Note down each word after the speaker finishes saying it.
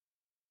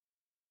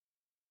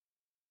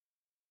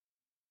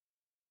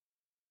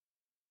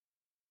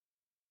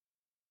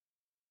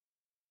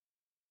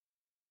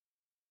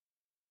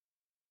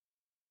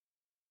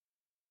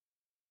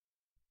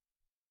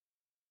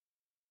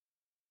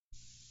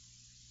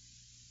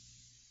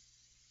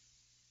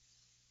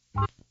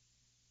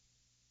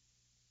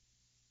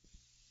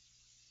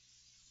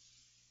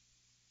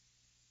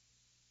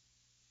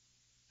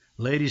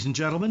Ladies and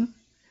gentlemen,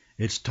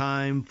 it's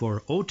time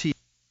for OT.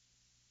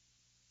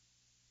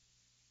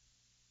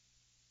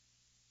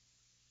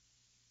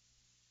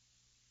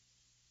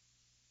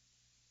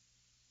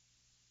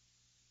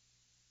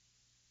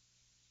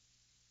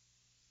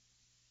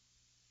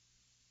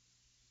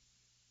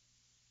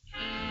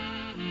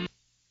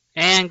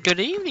 And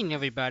good evening,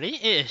 everybody.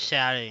 It is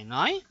Saturday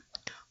night.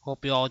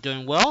 Hope you're all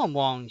doing well. I'm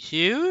Walden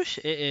Hughes.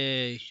 It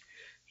is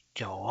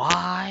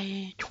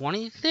July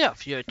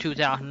 25th, year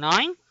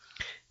 2009.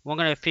 We're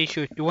going to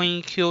feature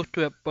Dwayne Hughes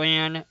with a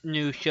brand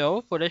new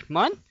show for this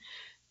month.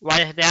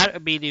 Right after that,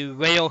 it'll be the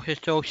Radio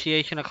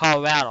Association of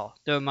Colorado,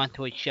 their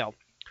monthly show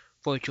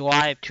for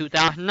July of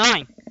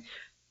 2009.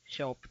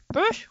 So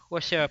first,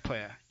 let's say a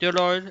prayer. Dear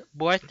Lord,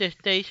 bless this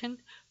station.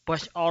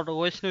 Bless all the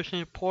listeners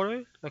and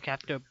supporters. Look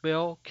after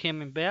Bill,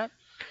 Kim, and Beth.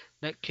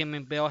 Let Kim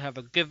and Bill have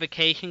a good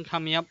vacation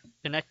coming up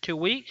the next 2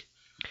 weeks,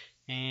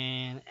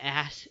 and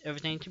ask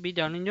everything to be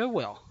done in your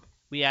will.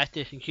 We ask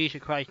this in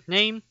Jesus Christ's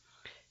name.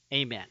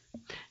 Amen.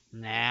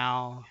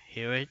 Now,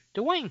 here is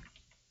Dwayne.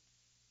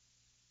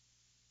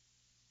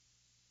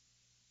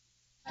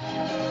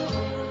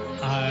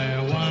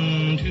 I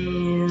want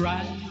to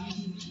ride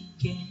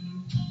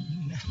again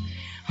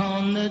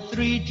on the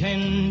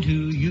 310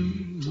 to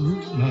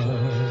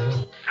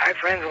Yuma. Hi,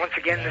 friends. Once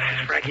again, this is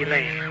Frankie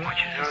Lane. I want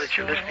you to know that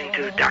you're listening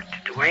to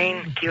Dr.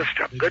 Dwayne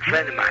Kielstrup, good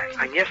friend of mine,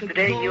 on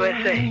Yesterday,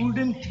 USA.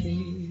 Golden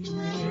hair.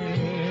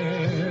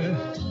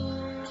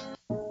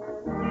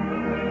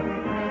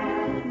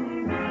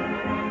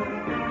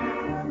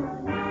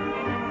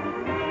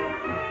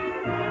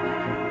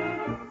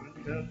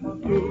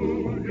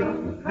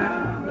 Hallelujah,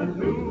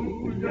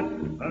 hallelujah,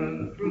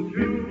 and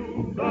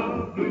pursue the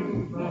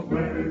blues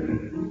away.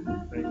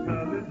 Sing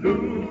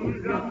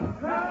hallelujah,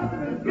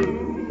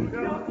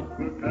 hallelujah,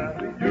 we're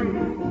carrying you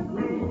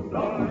through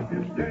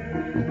darkest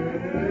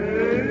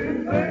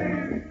days.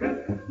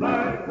 Ancient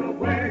light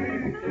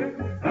awakened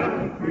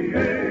and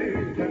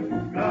creation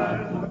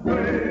skies are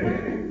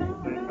gray.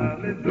 Sing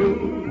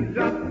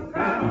hallelujah,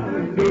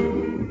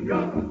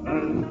 hallelujah,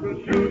 and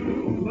pursue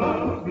the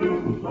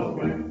blues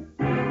away.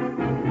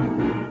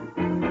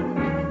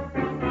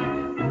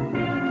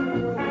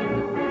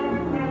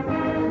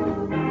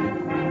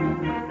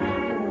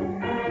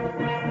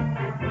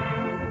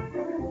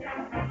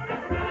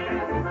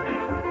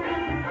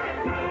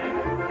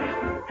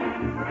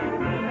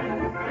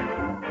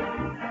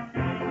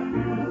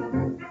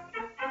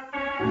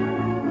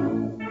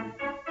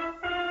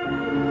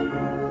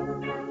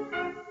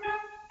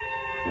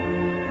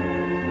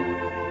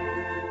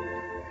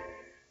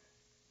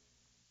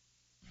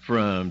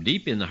 From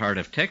deep in the heart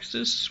of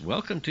Texas,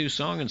 welcome to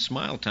Song and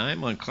Smile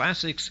Time on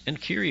Classics and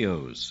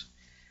Curios.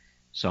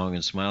 Song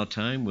and Smile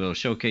Time will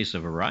showcase a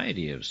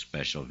variety of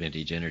special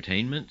vintage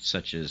entertainment,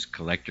 such as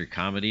collector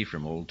comedy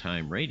from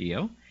old-time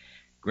radio,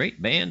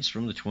 great bands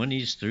from the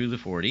 20s through the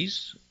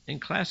 40s, and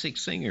classic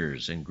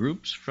singers and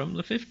groups from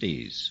the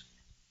 50s.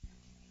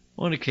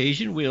 On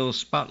occasion, we'll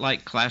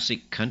spotlight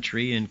classic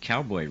country and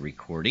cowboy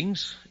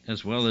recordings,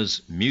 as well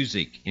as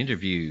music,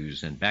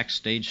 interviews, and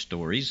backstage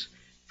stories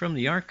from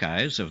the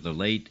archives of the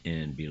late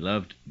and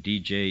beloved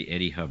DJ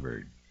Eddie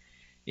Hubbard,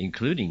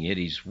 including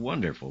Eddie's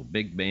wonderful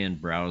Big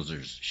Band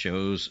Browsers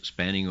shows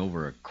spanning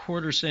over a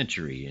quarter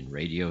century in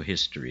radio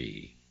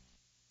history.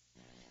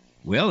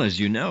 Well, as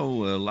you know,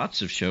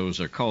 lots of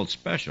shows are called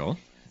special,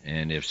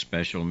 and if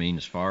special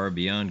means far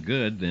beyond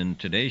good, then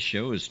today's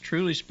show is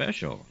truly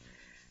special.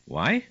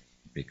 Why?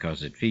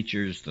 Because it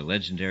features the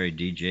legendary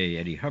DJ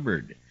Eddie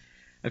Hubbard,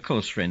 a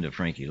close friend of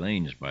Frankie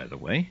Lane's, by the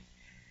way.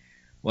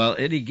 While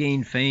Eddie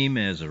gained fame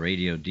as a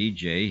radio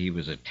DJ, he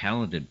was a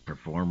talented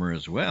performer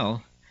as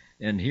well,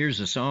 and here's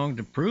a song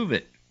to prove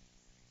it.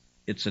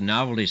 It's a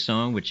novelty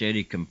song which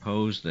Eddie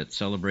composed that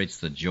celebrates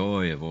the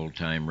joy of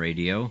old-time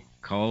radio,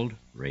 called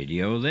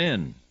Radio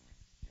Then.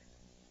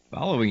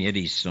 Following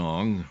Eddie's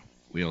song,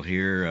 we'll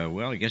hear,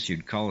 I guess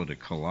you'd call it a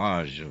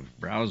collage of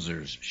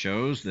Browsers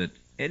shows that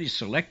Eddie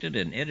selected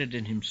and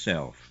edited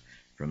himself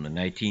from the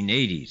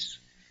 1980s.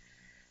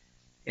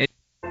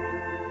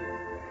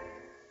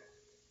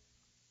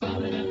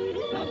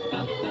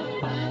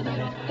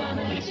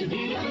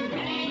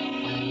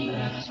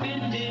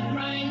 Spend it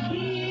right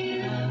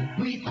here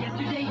with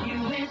Yesterday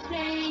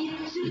USA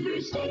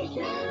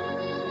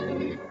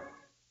Superstation.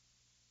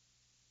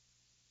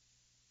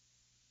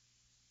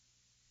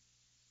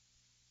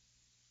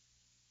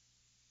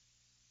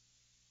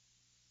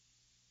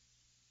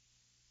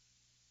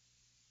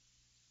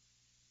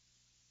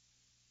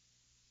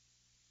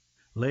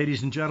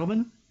 Ladies and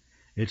gentlemen,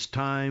 it's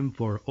time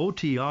for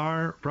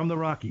OTR from the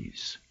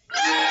Rockies.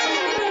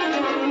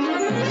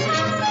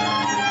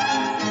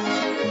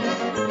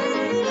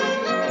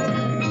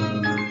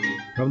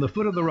 From the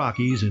foot of the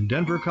Rockies in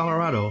Denver,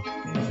 Colorado,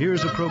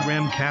 here's a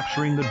program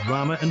capturing the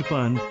drama and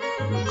fun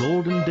of the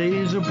golden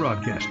days of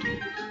broadcasting.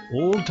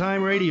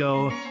 Old-time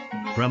radio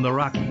from the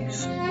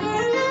Rockies.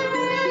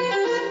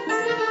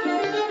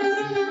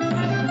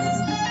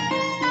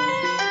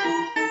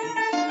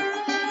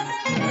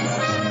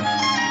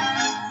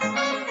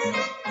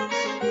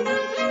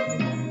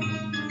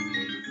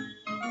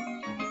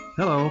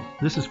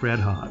 This is Fred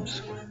Hobbs.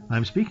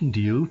 I'm speaking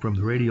to you from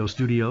the radio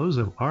studios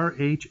of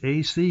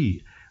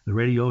RHAC, the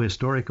Radio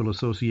Historical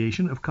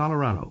Association of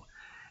Colorado.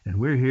 And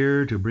we're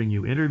here to bring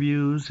you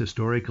interviews,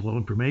 historical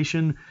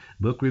information,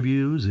 book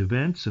reviews,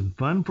 events, and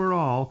fun for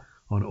all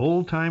on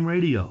old-time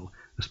radio,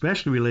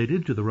 especially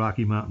related to the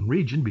Rocky Mountain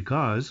region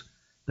because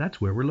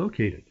that's where we're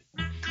located.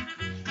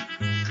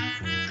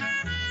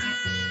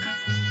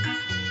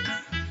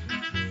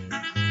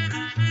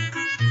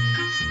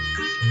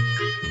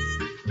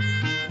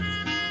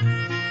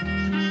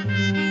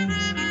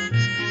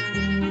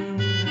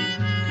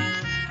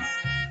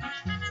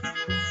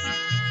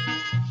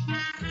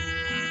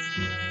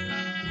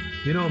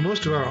 You know,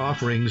 most of our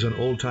offerings on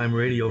old-time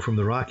radio from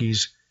the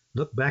Rockies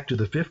look back to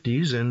the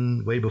 50s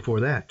and way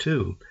before that,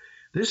 too.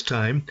 This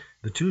time,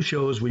 the two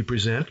shows we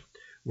present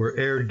were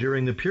aired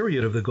during the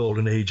period of the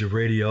golden age of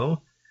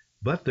radio,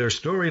 but their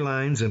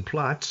storylines and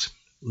plots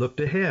looked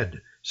ahead,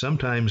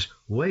 sometimes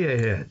way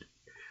ahead.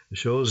 The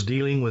shows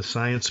dealing with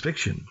science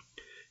fiction.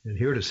 And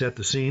here to set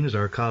the scene is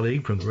our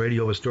colleague from the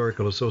Radio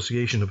Historical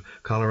Association of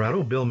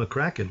Colorado, Bill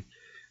McCracken.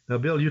 Now,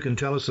 Bill, you can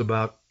tell us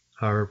about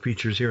our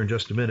features here in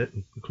just a minute,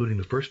 including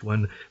the first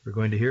one we're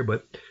going to hear,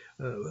 but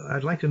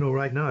I'd like to know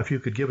right now if you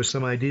could give us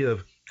some idea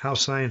of how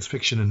science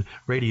fiction and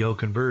radio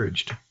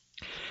converged.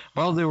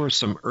 Well, there were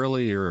some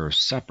earlier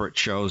separate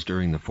shows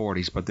during the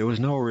 40s, but there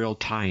was no real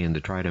tie-in to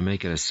try to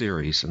make it a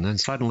series. And then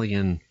suddenly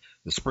in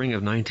the spring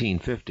of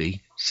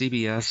 1950,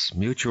 CBS,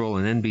 Mutual,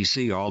 and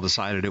NBC all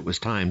decided it was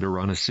time to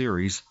run a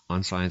series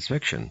on science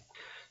fiction.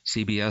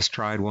 CBS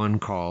tried one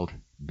called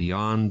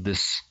Beyond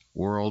This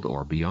World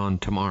or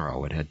Beyond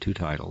Tomorrow. It had two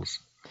titles.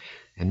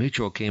 And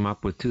Mutual came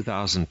up with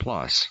 2000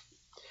 Plus.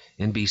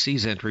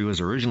 NBC's entry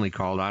was originally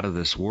called Out of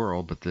This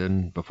World, but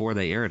then before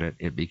they aired it,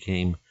 it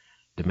became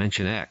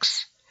Dimension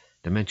X.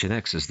 Dimension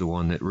X is the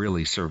one that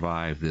really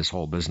survived this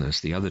whole business.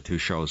 The other two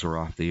shows were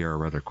off the air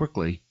rather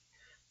quickly.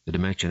 The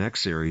Dimension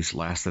X series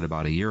lasted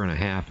about a year and a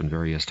half in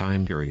various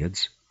time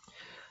periods.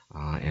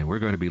 And we're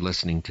going to be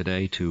listening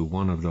today to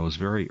one of those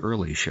very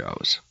early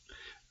shows.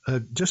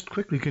 Just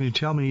quickly, can you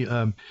tell me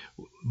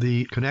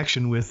the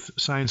connection with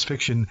science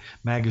fiction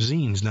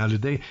magazines? Now,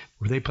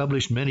 were they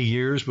published many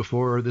years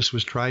before this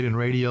was tried in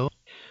radio?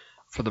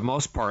 For the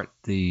most part,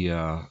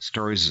 the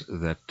stories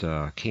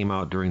that came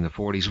out during the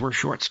 40s were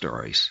short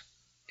stories,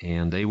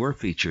 and they were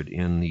featured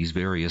in these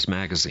various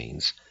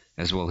magazines.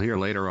 As we'll hear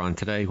later on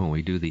today when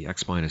we do the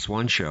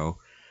X-1 show,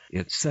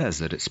 it says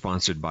that it's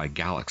sponsored by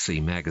Galaxy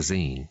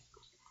Magazine.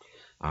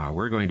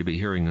 We're going to be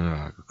hearing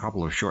a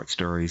couple of short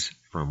stories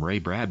from Ray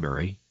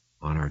Bradbury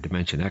on our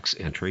Dimension X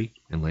entry,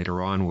 and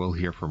later on we'll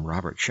hear from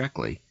Robert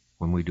Sheckley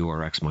when we do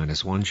our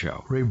X-1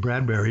 show. Ray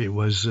Bradbury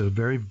was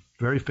very,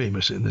 very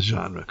famous in this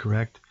genre,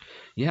 correct?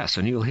 Yes,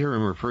 and you'll hear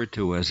him referred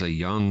to as a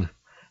young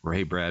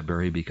Ray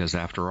Bradbury because,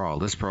 after all,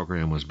 this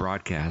program was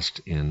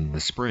broadcast in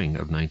the spring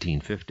of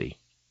 1950.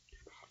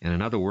 And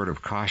another word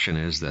of caution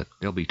is that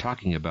they'll be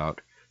talking about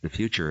the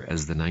future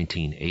as the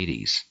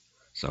 1980s.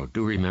 So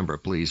do remember,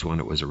 please, when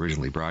it was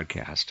originally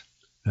broadcast.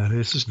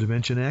 This is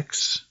Dimension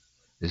X.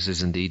 This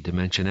is indeed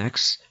Dimension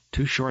X,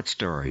 two short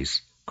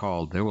stories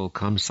called There Will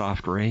Come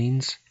Soft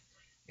Rains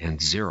and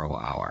 0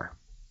 Hour.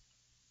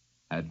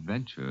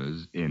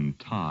 Adventures in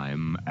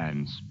time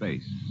and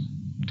space,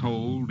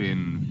 told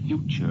in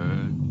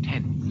future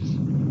tense.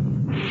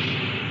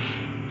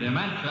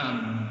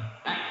 Dimension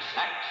X.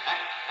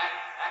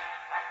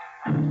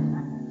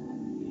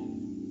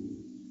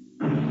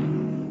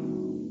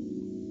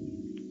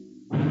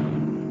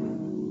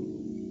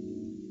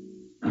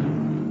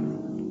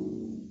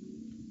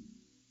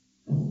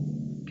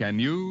 Can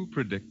you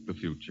predict the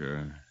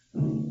future?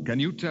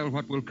 Can you tell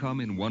what will come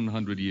in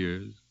 100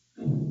 years?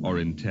 Or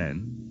in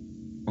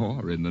 10?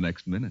 Or in the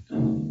next minute?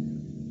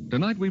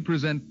 Tonight we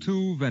present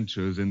two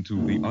ventures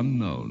into the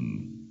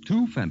unknown,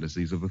 two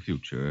fantasies of the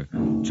future,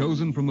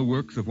 chosen from the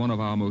works of one of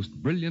our most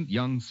brilliant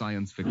young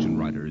science fiction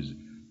writers,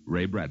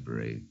 Ray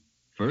Bradbury.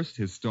 First,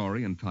 his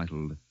story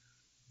entitled,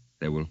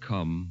 There Will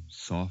Come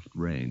Soft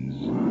Rains.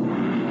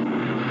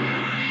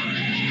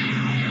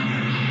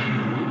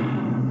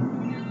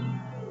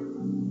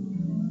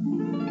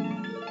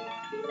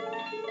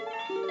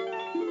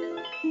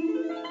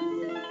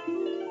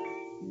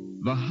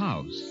 The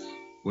house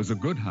was a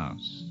good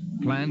house,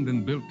 planned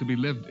and built to be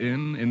lived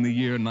in the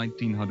year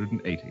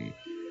 1980.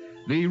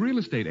 The real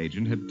estate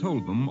agent had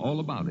told them all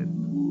about it.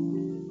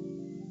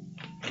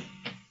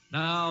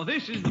 Now,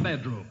 this is the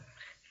bedroom.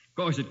 Of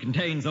course, it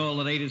contains all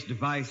the latest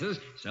devices,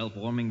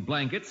 self-warming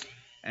blankets,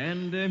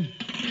 and,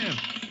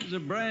 there's a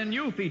brand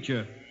new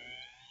feature.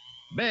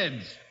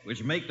 Beds,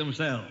 which make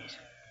themselves.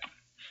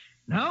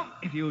 Now,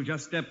 if you'll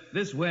just step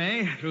this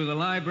way through the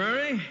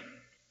library,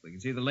 we can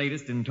see the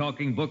latest in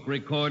talking book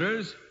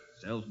recorders,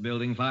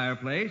 self-building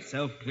fireplace,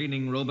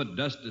 self-cleaning robot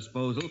dust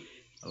disposal.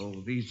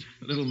 Oh, these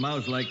little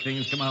mouse-like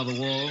things come out of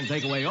the wall and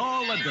take away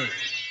all the dirt.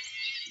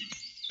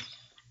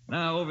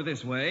 Now, over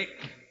this way.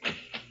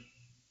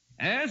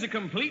 As a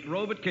complete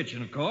robot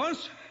kitchen, of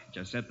course.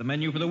 Just set the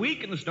menu for the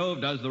week and the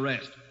stove does the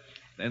rest.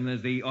 Then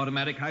there's the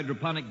automatic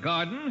hydroponic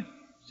garden,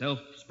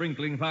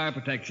 self-sprinkling fire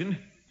protection,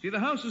 See, the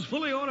house is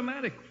fully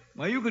automatic.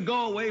 Why, you could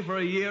go away for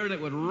a year and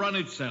it would run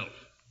itself.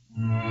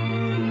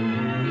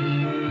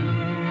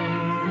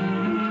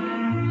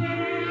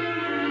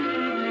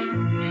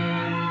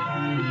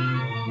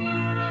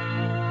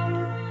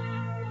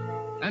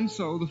 And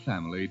so the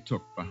family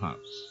took the house.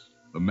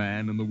 The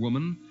man and the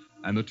woman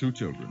and the two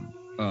children.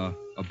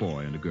 A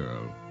boy and a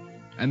girl.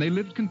 And they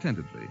lived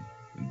contentedly,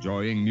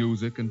 enjoying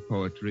music and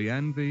poetry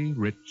and the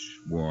rich,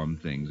 warm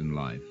things in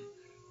life.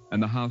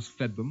 And the house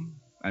fed them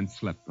and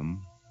slept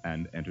them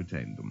and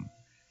entertained them.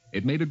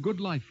 It made a good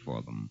life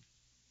for them.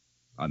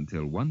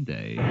 Until one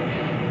day,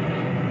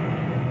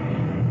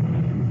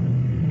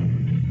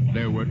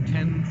 there were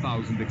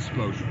 10,000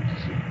 explosions,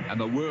 and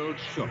the world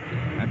shook,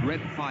 and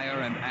red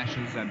fire and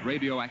ashes and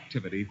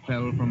radioactivity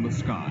fell from the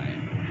sky.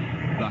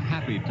 The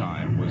happy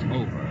time was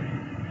over.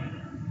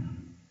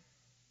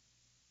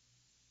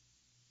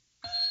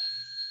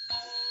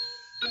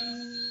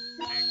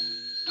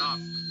 Tick-tock,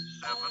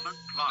 7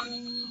 o'clock.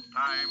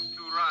 Time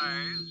to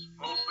rise.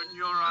 Open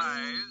your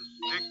eyes.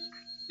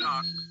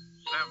 Tick-tock,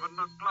 7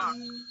 o'clock.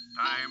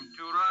 Time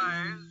to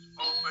rise.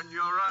 Open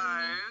your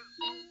eyes.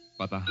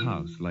 But the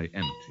house lay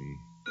empty.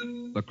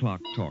 The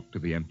clock talked to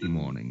the empty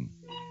morning.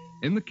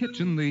 In the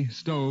kitchen, the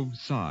stove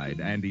sighed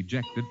and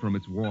ejected from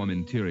its warm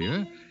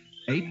interior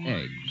 8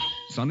 eggs,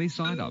 sunny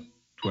side up,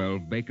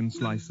 12 bacon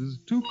slices,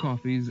 2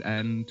 coffees,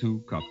 and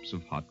 2 cups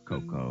of hot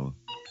cocoa.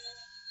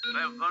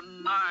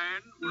 7-9,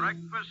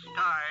 breakfast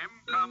time.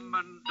 Come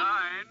and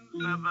dine.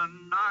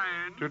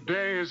 7-9.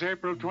 Today is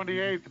April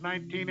 28th,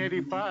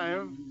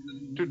 1985.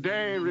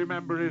 Today,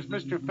 remember, is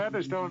Mr.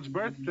 Featherstone's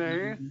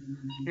birthday.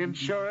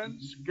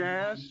 Insurance,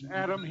 gas,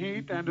 atom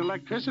heat, and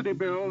electricity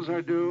bills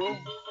are due.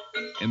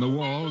 In the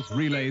walls,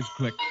 relays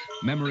clicked,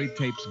 memory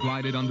tapes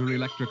glided under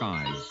electric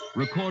eyes,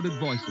 recorded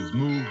voices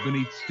moved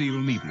beneath steel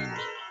needles. 8-1,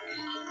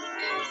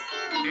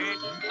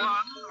 run,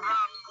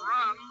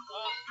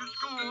 off to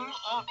school,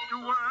 off to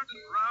work,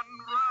 run,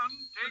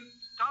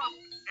 tick-tock,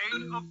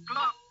 8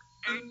 o'clock,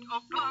 8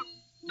 o'clock.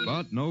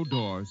 But no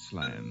doors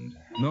slammed.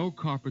 No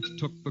carpets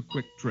took the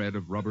quick tread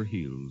of rubber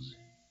heels.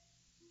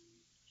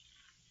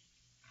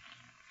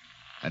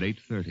 At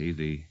 8:30,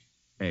 the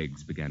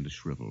eggs began to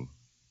shrivel.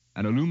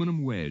 An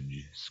aluminum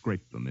wedge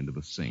scraped them into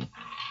the sink. 9:15,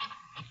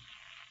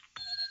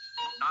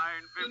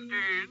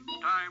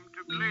 time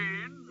to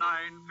clean.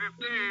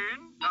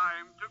 9:15,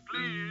 time to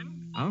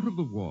clean. Out of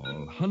the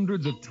wall,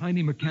 hundreds of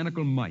tiny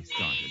mechanical mice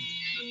darted.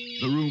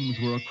 The rooms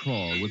were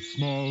a-crawl with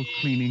small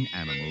cleaning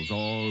animals,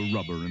 all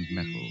rubber and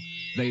metal.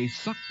 They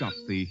sucked up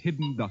the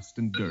hidden dust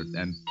and dirt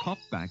and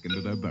popped back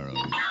into their burrows.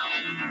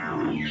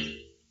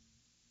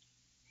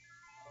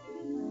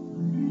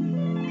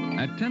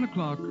 At 10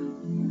 o'clock,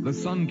 the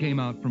sun came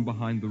out from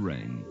behind the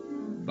rain.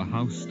 The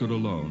house stood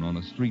alone on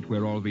a street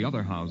where all the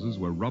other houses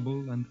were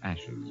rubble and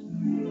ashes.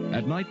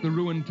 At night, the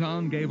ruined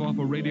town gave off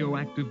a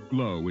radioactive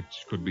glow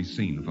which could be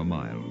seen for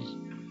miles.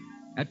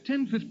 At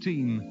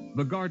 10:15,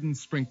 the garden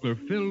sprinkler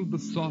filled the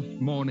soft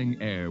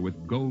morning air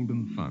with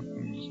golden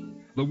fountains.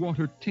 The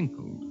water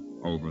tinkled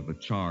over the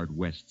charred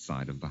west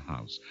side of the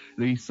house,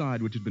 the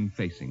side which had been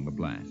facing the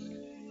blast.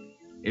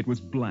 It was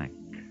black,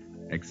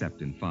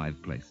 except in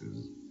 5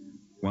 places.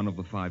 One of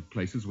the 5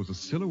 places was a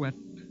silhouette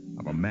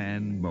of a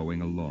man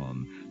mowing a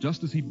lawn,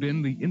 just as he'd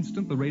been the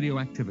instant the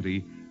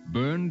radioactivity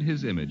burned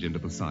his image into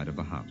the side of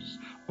the house.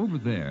 Over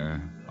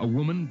there, a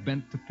woman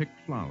bent to pick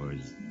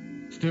flowers.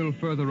 Still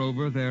further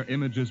over, their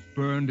images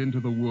burned into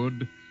the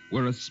wood,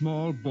 where a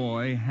small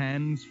boy,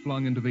 hands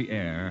flung into the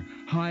air.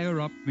 Higher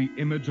up, the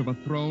image of a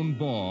thrown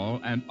ball,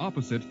 and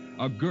opposite,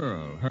 a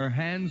girl, her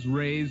hands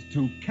raised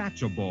to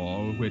catch a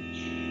ball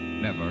which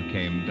never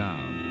came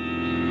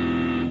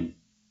down.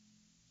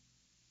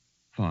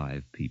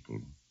 5 people.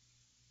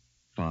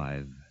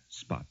 5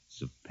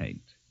 spots of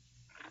paint.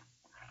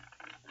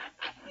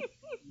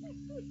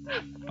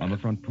 On the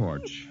front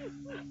porch,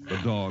 the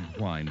dog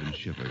whined and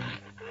shivered.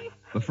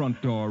 The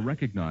front door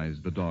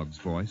recognized the dog's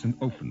voice and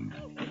opened.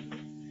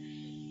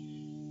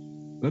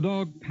 The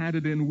dog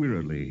padded in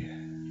wearily,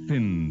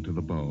 thin to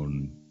the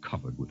bone,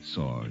 covered with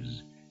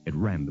sores. It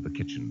ran to the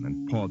kitchen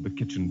and pawed the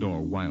kitchen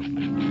door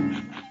wildly.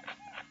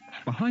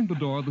 Behind the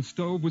door, the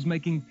stove was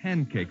making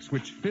pancakes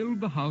which filled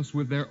the house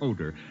with their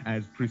odor,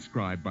 as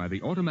prescribed by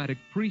the automatic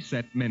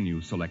preset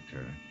menu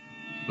selector.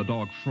 The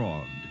dog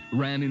frothed,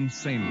 ran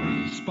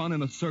insanely, spun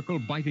in a circle,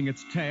 biting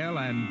its tail,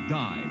 and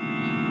died.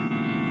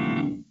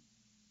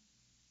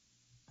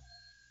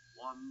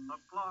 1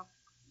 o'clock,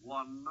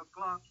 1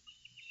 o'clock.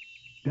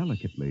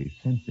 Delicately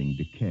sensing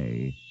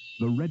decay,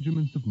 the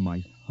regiments of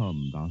mice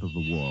hummed out of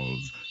the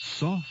walls,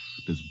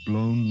 soft as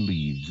blown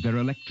leaves, their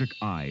electric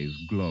eyes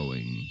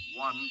glowing.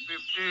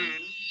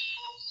 1:15,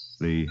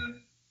 The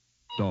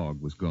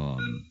dog was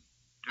gone.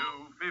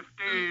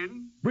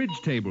 2:15. Bridge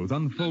tables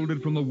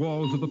unfolded from the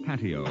walls of the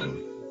patio.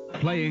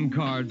 Playing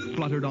cards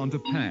fluttered onto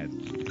pads.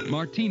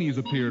 Martinis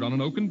appeared on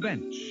an oaken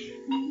bench.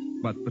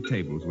 But the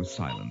tables were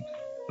silent,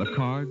 the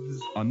cards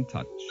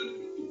untouched.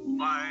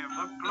 5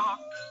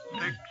 o'clock,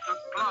 6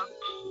 o'clock,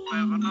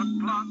 7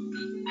 o'clock,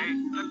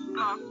 8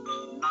 o'clock,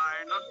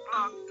 9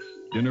 o'clock,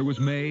 Dinner was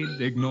made,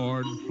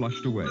 ignored,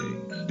 flushed away.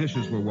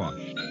 Dishes were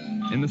washed.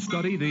 In the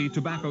study, the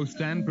tobacco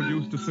stand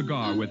produced a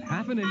cigar with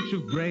half an inch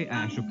of gray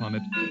ash upon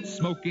it,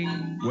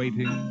 smoking,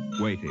 waiting,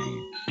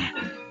 waiting.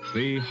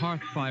 The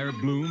hearth fire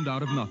bloomed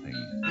out of nothing.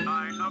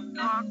 9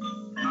 o'clock,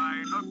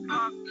 9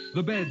 o'clock.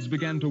 The beds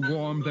began to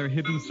warm their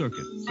hidden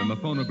circuits, and the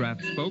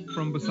phonograph spoke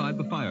from beside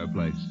the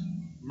fireplace.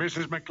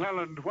 Mrs.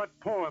 McClelland, what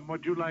poem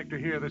would you like to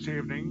hear this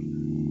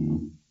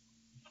evening?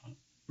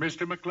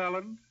 Mr.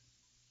 McClelland?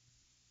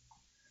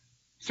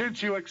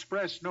 Since you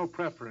express no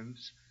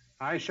preference,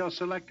 I shall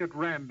select at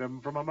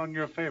random from among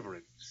your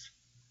favorites.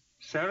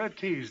 Sarah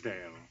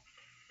Teasdale,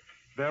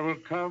 There Will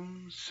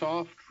Come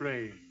Soft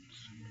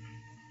Rains.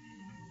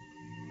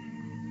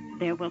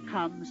 There will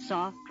come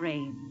soft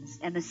rains,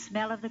 and the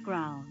smell of the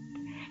ground,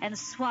 and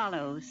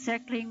swallows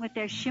circling with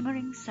their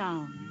shimmering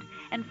sound,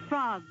 and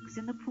frogs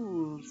in the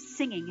pools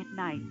singing at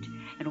night,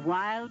 and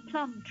wild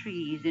plum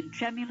trees in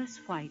tremulous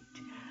white.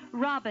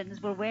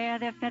 Robins will wear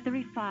their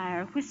feathery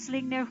fire,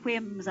 whistling their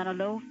whims on a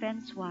low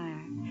fence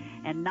wire,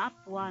 and not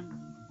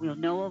one will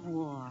know of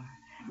war.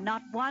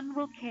 Not one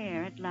will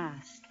care at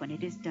last when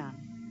it is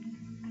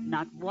done.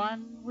 Not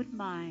one would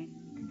mind,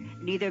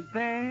 neither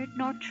bird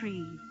nor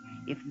tree,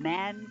 if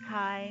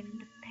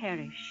mankind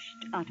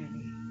perished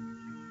utterly.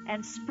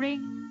 And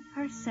spring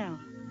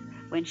herself,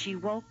 when she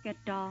woke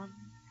at dawn,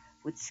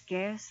 would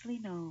scarcely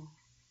know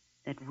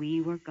that we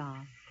were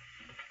gone.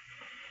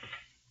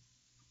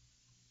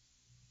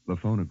 The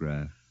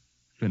phonograph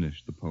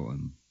finished the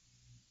poem.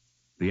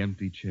 The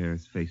empty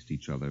chairs faced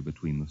each other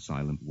between the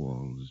silent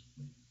walls.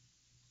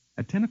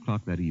 At 10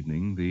 o'clock that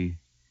evening, the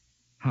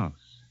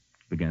house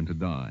began to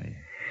die.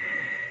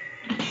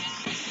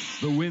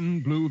 The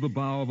wind blew the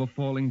bough of a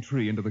falling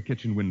tree into the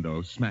kitchen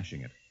window,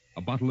 smashing it.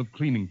 A bottle of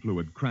cleaning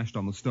fluid crashed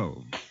on the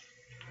stove.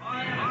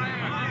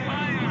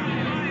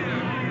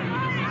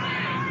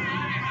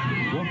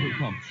 Water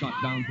pumps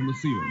shot down from the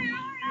ceiling.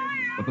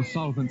 But the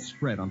solvent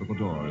spread onto the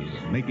doors,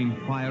 making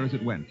fire as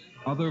it went.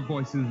 Other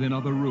voices in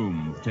other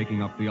rooms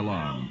taking up the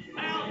alarm.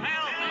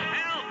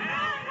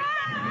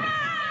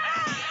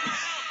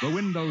 The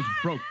windows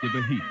broke with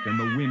the heat, and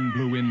the wind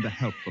blew in to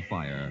help the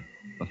fire.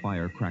 The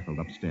fire crackled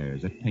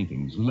upstairs at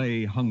paintings,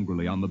 lay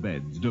hungrily on the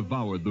beds,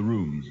 devoured the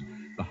rooms.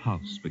 The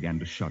house began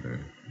to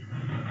shudder.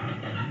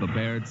 The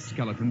bared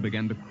skeleton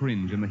began to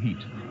cringe in the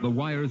heat. The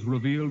wires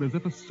revealed as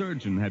if a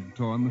surgeon had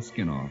torn the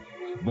skin off.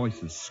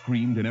 Voices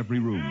screamed in every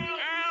room.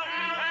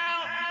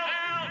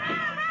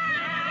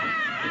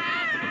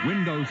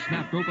 Windows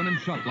snapped open and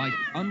shut like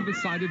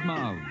undecided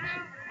mouths.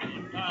 The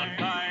time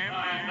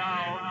is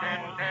now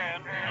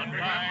 10:10. The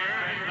time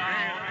is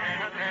now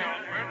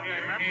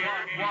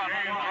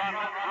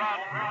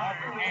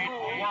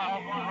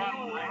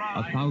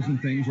 10:10. 1,000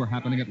 things were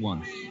happening at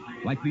once.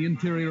 Like the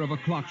interior of a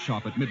clock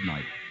shop at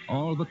midnight,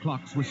 all the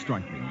clocks were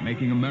striking,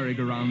 making a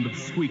merry-go-round of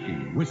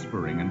squeaking,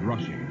 whispering, and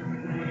rushing.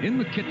 In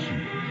the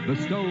kitchen, the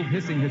stove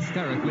hissing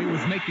hysterically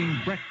was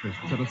making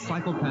breakfasts at a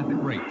psychopathic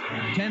rate.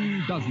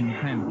 10 dozen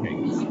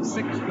pancakes,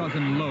 6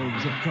 dozen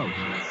loaves of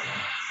toast.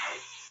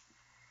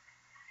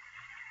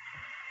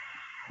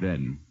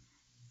 Then,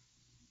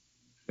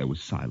 there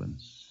was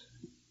silence.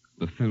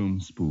 The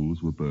film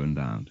spools were burned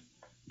out.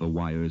 The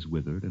wires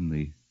withered and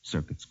the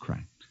circuits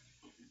cracked.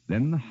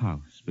 Then the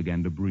house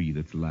began to breathe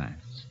its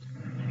last.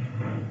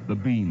 The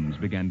beams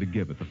began to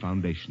give at the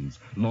foundations.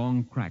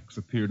 Long cracks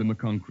appeared in the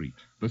concrete.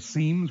 The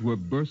seams were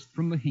burst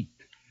from the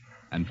heat.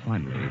 And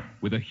finally,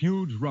 with a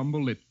huge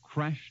rumble, it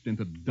crashed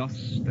into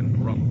dust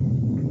and rubble.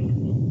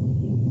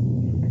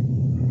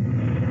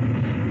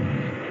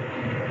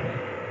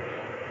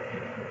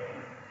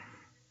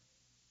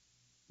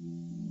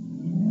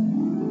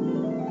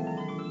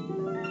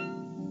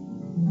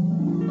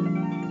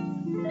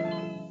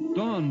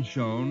 Dawn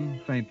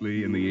shone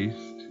faintly in the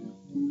east.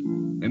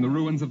 In the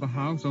ruins of the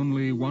house,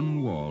 only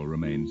one wall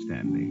remained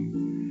standing.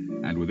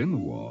 And within the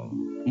wall,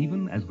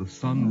 even as the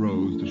sun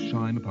rose to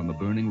shine upon the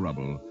burning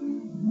rubble,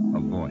 a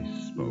voice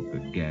spoke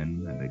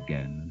again and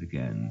again and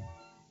again.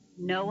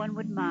 No one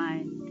would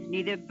mind,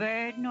 neither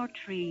bird nor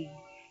tree,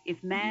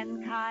 if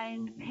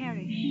mankind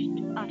perished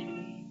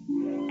utterly.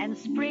 And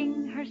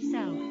spring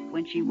herself,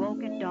 when she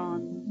woke at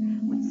dawn,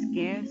 would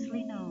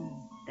scarcely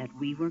know that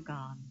we were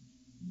gone.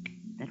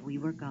 That we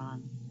were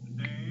gone.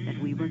 That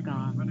we were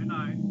gone.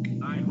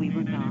 That we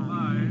were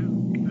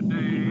gone.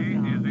 Today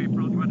is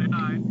April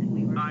 29,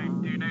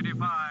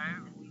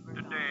 1985.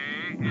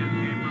 Today is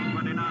April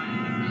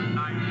 29,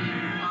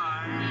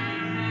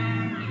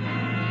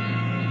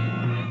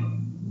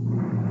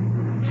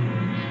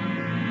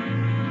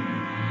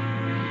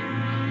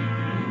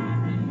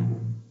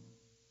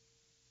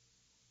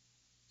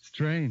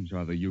 Strange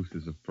are the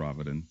uses of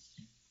Providence.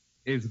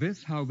 Is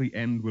this how the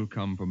end will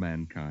come for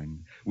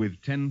mankind, with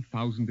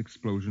 10,000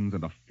 explosions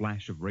and a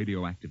flash of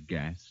radioactive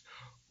gas?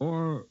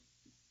 Or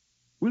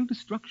will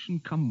destruction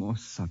come more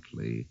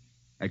subtly,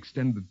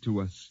 extended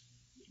to us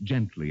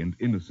gently and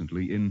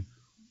innocently in,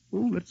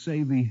 let's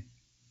say, the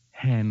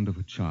hand of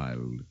a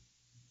child?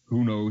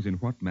 Who knows in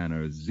what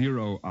manner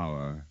 0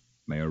 hour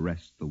may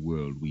arrest the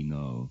world we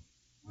know?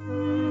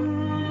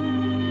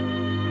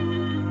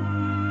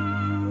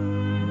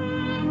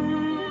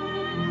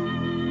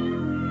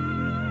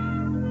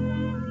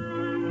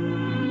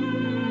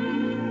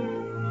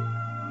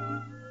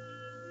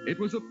 It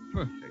was a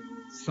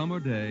perfect summer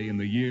day in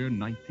the year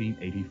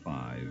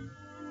 1985.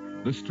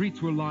 The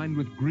streets were lined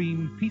with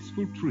green,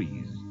 peaceful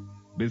trees.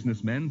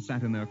 Businessmen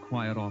sat in their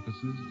quiet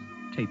offices,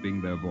 taping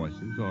their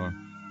voices or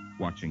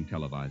watching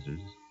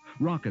televisors.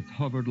 Rockets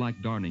hovered like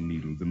darning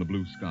needles in the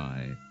blue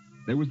sky.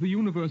 There was the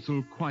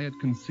universal quiet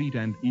conceit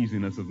and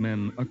easiness of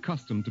men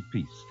accustomed to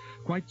peace,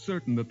 quite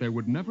certain that there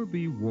would never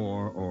be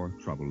war or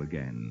trouble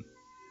again.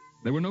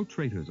 There were no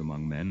traitors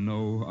among men,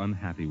 no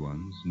unhappy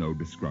ones, no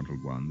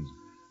disgruntled ones.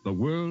 The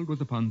world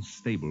was upon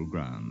stable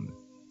ground.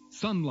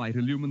 Sunlight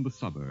illumined the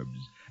suburbs,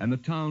 and the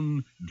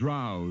town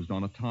drowsed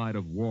on a tide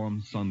of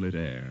warm, sunlit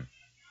air.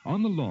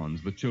 On the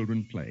lawns, the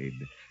children played,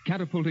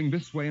 catapulting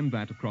this way and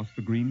that across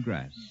the green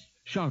grass,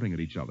 shouting at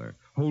each other,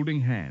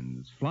 holding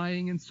hands,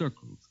 flying in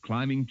circles,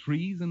 climbing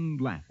trees and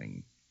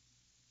laughing.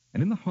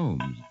 And in the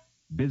homes,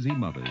 busy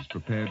mothers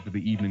prepared for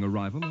the evening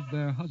arrival of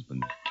their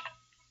husbands.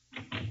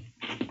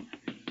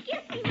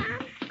 Excuse me,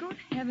 Mom. Good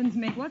heavens,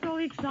 Mick, what's all the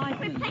We're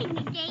excitement? playing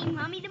the game,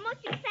 Mommy. The most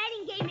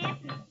exciting game ever.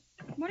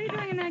 What are you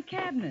doing in that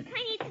cabinet?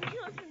 I need some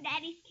tools from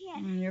Daddy's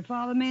kit. Your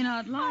father may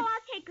not Oh, like... I'll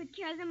take good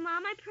care of them,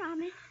 Mom. I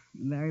promise.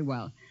 Very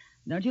well.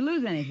 Don't you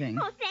lose anything.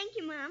 Oh, thank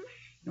you, Mom.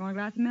 You want a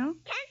glass of milk?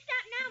 Can't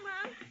stop now,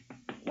 Mom.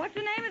 What's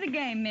the name of the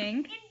game,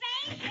 Mink?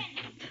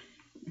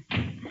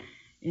 Invasion.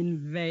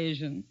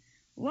 Invasion.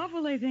 What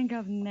will they think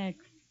of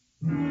next?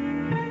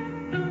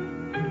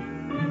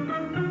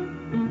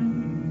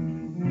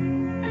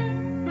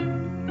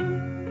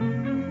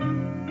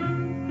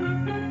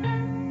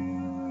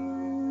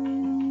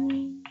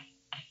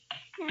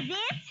 Now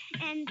this,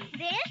 and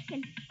this,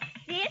 and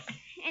this,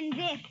 and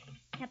this.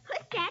 Now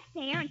put that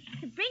there and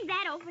bring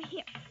that over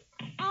here.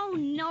 Oh,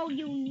 no,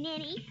 you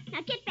ninny.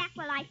 Now get back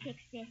while I fix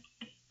this.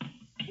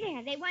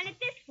 There, they want it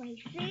this way,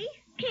 see?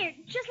 Here,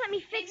 just let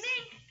me fix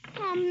it.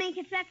 Oh, Mink,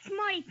 it's that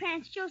smarty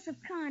pants Joseph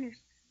Connors.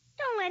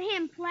 Don't let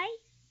him play.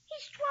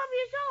 He's 12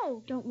 years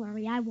old. Don't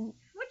worry, I won't.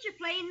 What you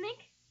playing, Mink?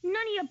 None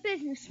of your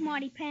business,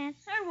 smarty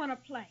pants. I want to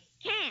play.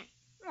 Can't.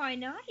 Why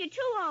not? You're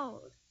too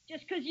old.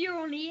 Just 'cause you're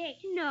only 8.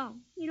 No,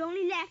 you'd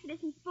only laugh at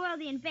us and spoil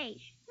the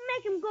invasion.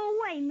 Make him go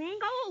away,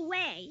 Mink. Go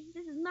away.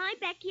 This is my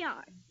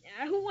backyard.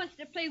 Who wants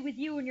to play with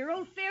you and your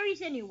old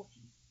fairies anyway?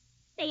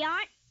 They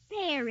aren't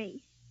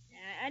fairies.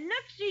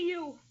 Next to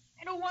you.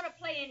 I don't want to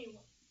play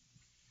anyway.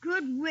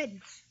 Good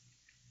riddance.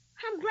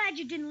 I'm glad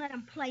you didn't let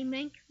him play,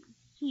 Mink.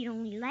 He'd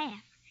only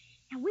laugh.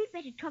 Now, we'd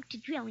better talk to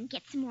Drill and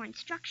get some more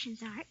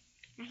instructions, Art.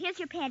 Now, here's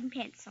your pad and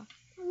pencil.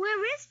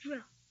 Where is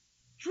Drill?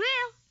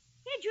 Drill?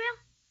 Here, Drill.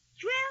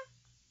 Drill?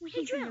 Well,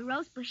 he's in the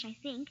rose bush, I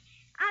think.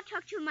 I'll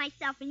talk to him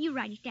myself, and you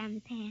write it down in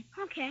the pad.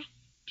 Okay.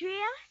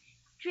 Drill?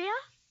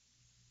 Drill?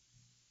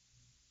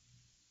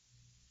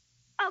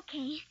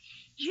 Okay.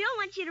 Drill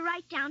wants you to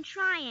write down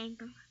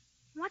triangle.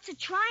 What's a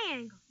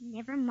triangle?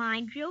 Never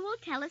mind. Drill will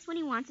tell us when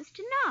he wants us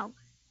to know.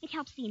 It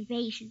helps the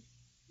invasion.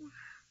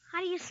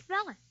 How do you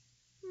spell it?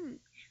 Well,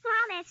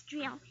 I'll ask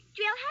Drill.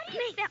 Drill, how do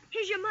you spell...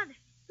 Here's your mother,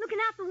 looking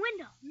out the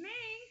window.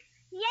 Mink?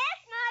 Yes,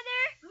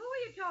 Mother? Who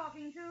are you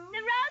talking to?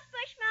 The rose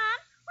bush, Mom.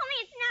 Only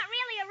it's not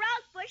really a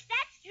rose bush.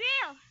 That's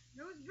Drill.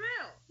 Who's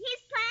Drill?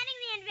 He's planning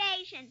the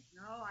invasion.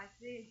 Oh, I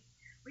see.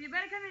 Well, you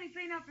better come in and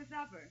clean up for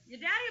supper. Your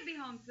daddy will be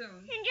home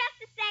soon. In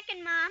just a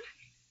second, Mom.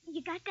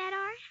 You got that,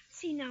 Art?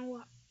 See, now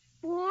what?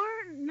 4,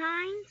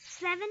 9,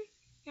 7,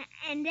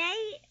 and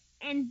A,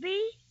 and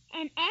B,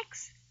 and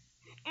X,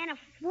 and a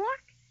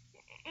fork,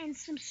 and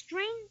some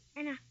string,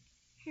 and a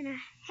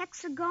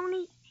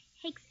hexagonal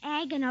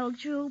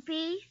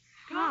droopy.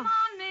 Come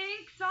on,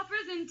 Mink.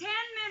 Supper's in 10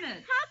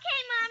 minutes.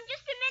 Okay, Mom,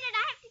 just a minute.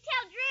 I have to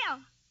tell Drill.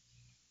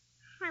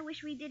 I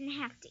wish we didn't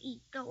have to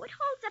eat, though. It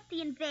holds up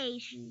the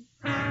invasion.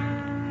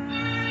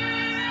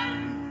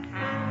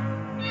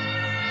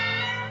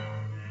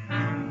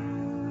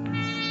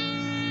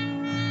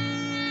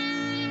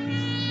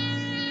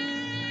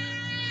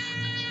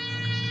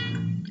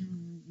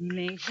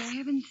 Mink, for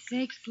heaven's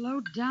sake, slow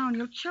down.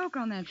 You'll choke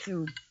on that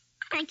soup.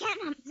 I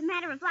can't, Mom. It's a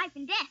matter of life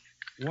and death.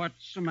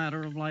 What's a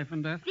matter of life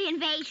and death? The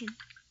invasion.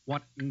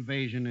 What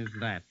invasion is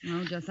that?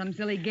 Oh, just some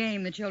silly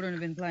game the children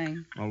have been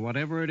playing. Well,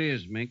 whatever it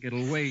is, Mink,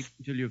 it'll wait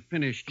until you've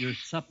finished your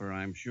supper,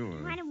 I'm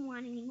sure. I don't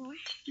want any more.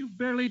 You've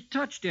barely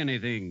touched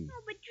anything.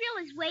 Oh, but Drill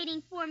is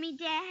waiting for me,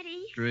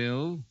 Daddy.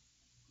 Drill?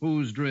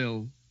 Who's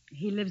Drill?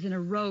 He lives in a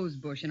rose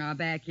bush in our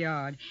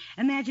backyard.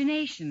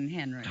 Imagination,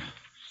 Henry.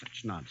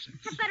 Such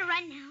nonsense. I better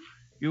run now.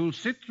 You'll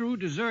sit through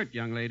dessert,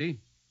 young lady.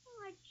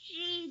 Oh,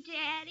 gee,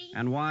 Daddy.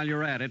 And while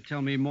you're at it,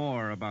 tell me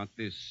more about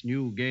this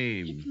new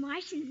game. It's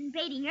Martians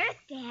invading Earth,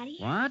 Daddy.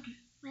 What?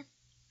 Well,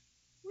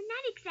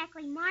 not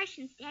exactly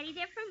Martians, Daddy.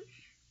 They're from...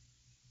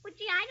 Well,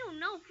 gee, I don't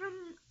know. From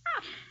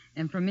up.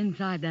 And from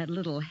inside that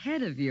little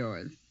head of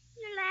yours.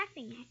 You're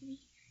laughing at me.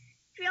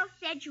 Drill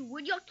said you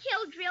would. You'll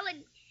kill Drill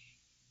and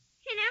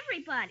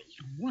everybody.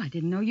 Oh, I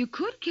didn't know you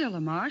could kill a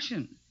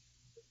Martian.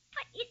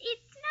 But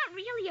it's not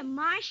really a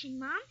Martian,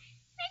 Mom.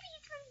 Maybe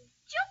he's from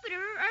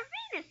Jupiter or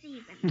Venus,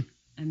 even.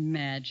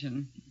 Imagine.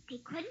 They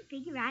couldn't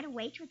figure out a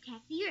way to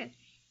attack the Earth.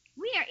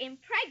 We are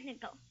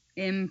impregnable.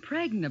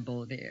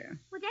 Impregnable, dear.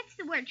 Well, that's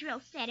the word Drill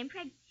said,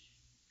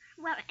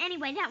 Well,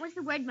 anyway, that was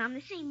the word, Mom,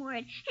 the same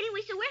word.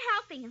 Anyway, so we're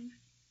helping them.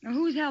 Now,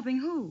 who's helping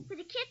who? Well,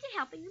 the kids are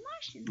helping the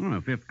Martians.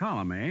 Oh, fifth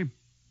column, eh?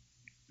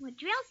 Well,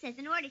 Drill says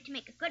in order to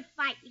make a good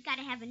fight, you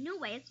gotta have a new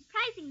way of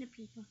surprising the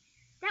people.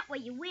 That way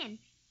you win.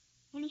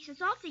 And he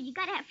says also you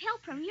gotta have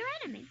help from your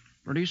enemy.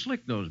 Pretty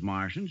slick, those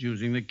Martians,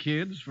 using the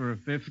kids for a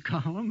fifth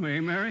column, eh,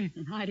 Mary?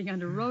 And hiding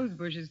under rose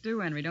bushes, too,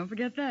 Henry. Don't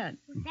forget that.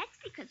 Well, that's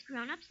because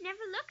grown-ups never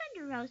look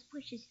under rose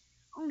bushes.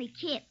 Only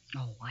kids.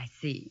 Oh, I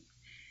see.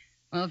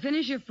 Well,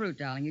 finish your fruit,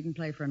 darling. You can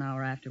play for an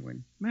hour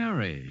afterward.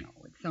 Mary.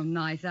 Oh, it's so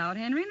nice out,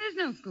 Henry, and there's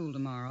no school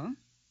tomorrow.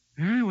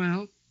 Very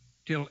well.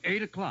 Till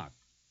 8 o'clock.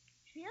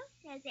 Drill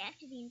says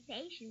after the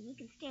invasion, we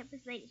can stay up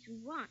as late as we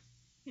want.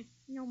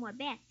 No more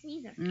bets,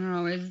 either.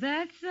 Oh, is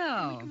that We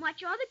so? can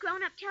watch all the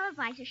grown-up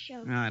televisor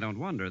shows. I don't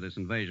wonder this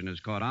invasion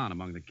has caught on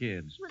among the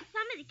kids. Well,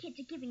 some of the kids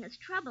are giving us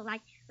trouble,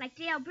 like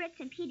Dale Britz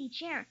and Petey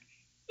Cherrick.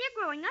 They're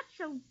growing up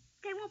so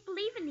they won't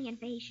believe in the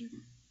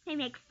invasion. They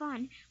make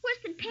fun. Worse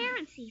than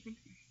parents, even.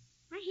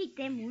 I hate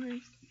them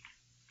worst.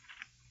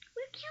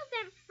 We'll kill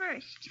them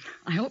first.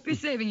 I hope you're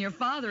saving your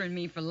father and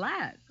me for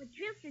last. But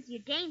Drill says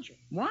you're dangerous.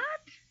 What?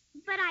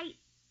 But I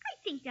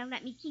think they'll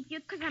let me keep you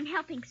because I'm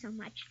helping so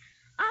much.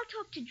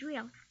 I'll talk to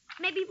Drill.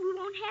 Maybe we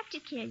won't have to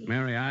kill you.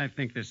 Mary, I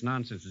think this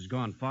nonsense has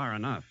gone far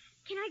enough.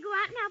 Can I go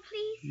out now,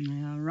 please?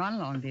 Yeah, run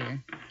along,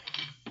 dear.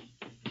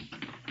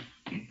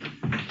 Don't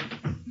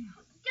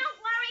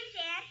worry,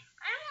 Dad.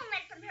 I won't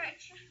let them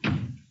hurt you.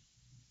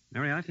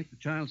 Mary, I think the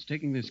child's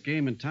taking this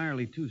game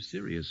entirely too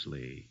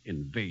seriously.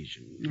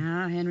 Invasion.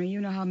 Ah, Henry,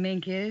 you know how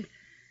Mink is.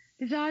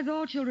 Besides,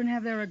 all children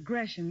have their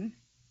aggressions.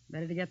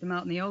 Better to get them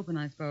out in the open,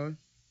 I suppose.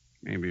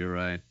 Maybe you're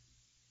right.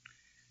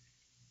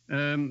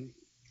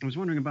 I was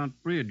wondering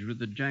about bridge with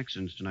the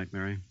Jacksons tonight,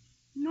 Mary.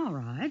 All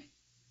right.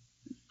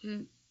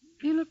 But,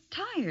 you look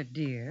tired,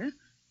 dear.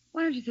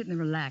 Why don't you sit in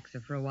the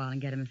relaxer for a while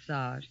and get a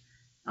massage?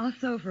 I'll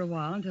sew for a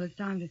while until it's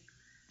time to...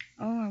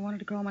 Oh, I wanted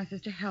to call my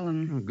sister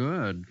Helen. Oh,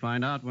 good.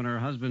 Find out when her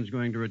husband's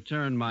going to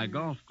return my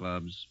golf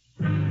clubs.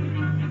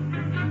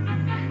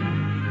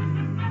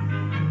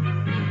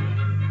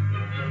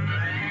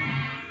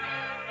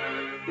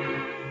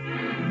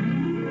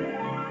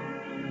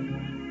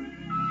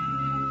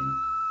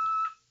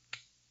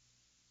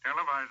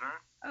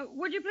 Televisor.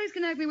 Would you please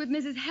connect me with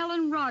Mrs.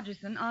 Helen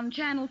Rogerson on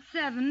Channel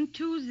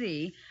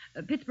 7-2Z,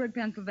 Pittsburgh,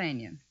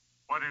 Pennsylvania.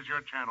 What is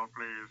your channel,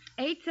 please?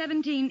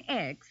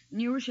 817X,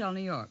 New Rochelle,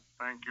 New York.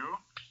 Thank you.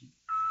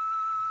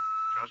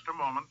 Just a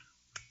moment.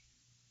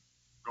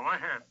 Go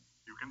ahead.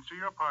 You can see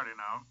your party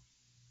now.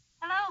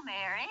 Hello,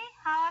 Mary.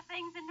 How are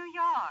things in New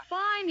York?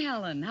 Fine,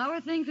 Helen. How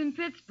are things in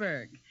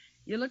Pittsburgh?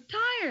 You look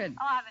tired.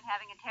 Oh, I've been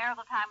having a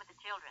terrible time with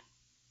the children.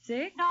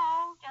 Sick?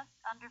 No, just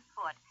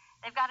underfoot.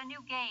 They've got a new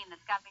game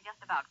that's got me just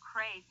about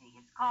crazy.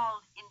 It's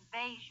called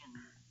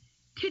Invasion.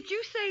 Did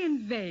you say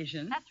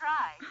invasion? That's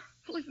right.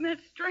 Well, isn't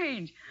that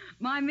strange?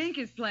 My Mink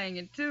is playing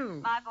it,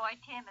 too. My boy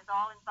Tim is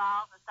all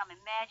involved with some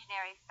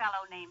imaginary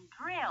fellow named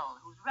Drill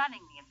who's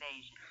running the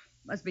invasion.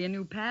 Must be a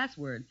new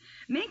password.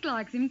 Mink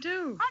likes him,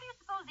 too. How do you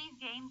suppose these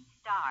games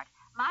start?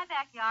 My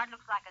backyard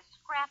looks like a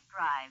scrap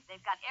drive.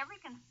 They've got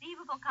every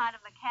conceivable kind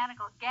of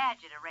mechanical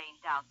gadget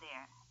arranged out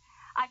there.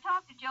 I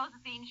talked to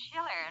Josephine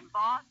Schiller in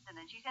Boston,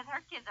 and she says her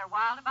kids are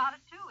wild about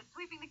it, too. It's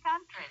sweeping the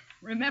country.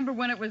 Remember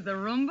when it was the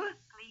Roomba?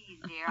 Please,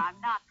 dear, I'm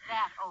not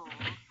that old.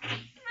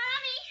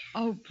 Mommy!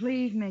 Oh,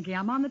 please, Minky,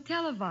 I'm on the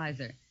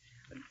televisor.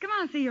 Come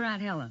on, see your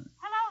Aunt Helen.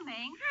 Hello,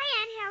 Ming. Hi,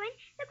 Aunt Helen.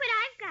 Look what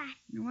I've got.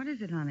 What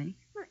is it, honey?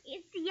 Well,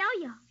 it's the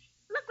yo-yo.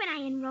 Look when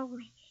I unroll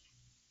it.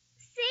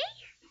 See?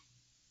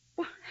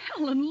 Well,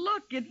 Helen,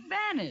 look, it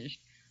vanished.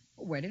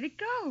 Where did it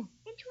go?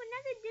 Into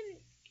another dim...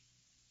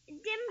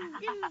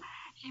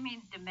 She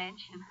means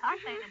dimension.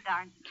 Aren't they the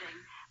darndest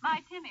thing? My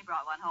Timmy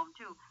brought one home,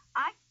 too.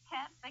 I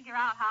can't figure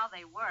out how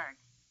they work.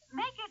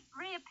 Make it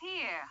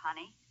reappear,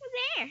 honey. Well,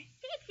 there.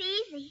 See, it's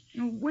easy.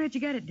 Where'd you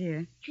get it,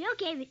 dear? Drill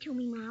gave it to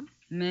me, Mom.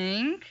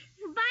 Mink?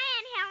 Well, bye,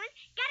 Aunt Helen.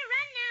 Gotta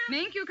run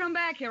now. Mink, you come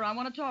back here. I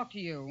want to talk to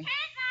you.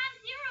 Here's Mom.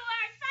 0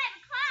 hours, 5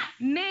 o'clock.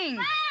 Mink!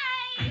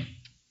 Bye!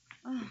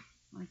 Oh,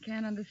 I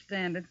can't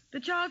understand it.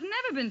 The child's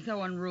never been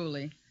so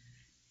unruly.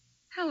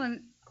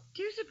 Helen,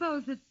 do you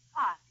suppose that...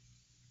 What?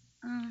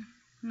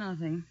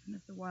 Nothing.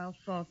 Just a wild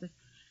thought.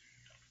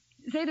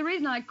 Say, the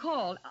reason I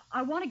called,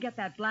 I want to get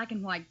that black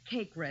and white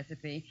cake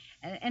recipe,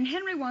 and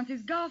Henry wants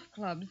his golf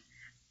clubs.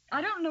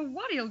 I don't know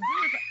what he'll do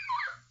if...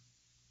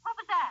 What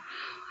was that?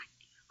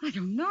 I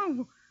don't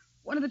know.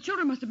 One of the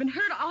children must have been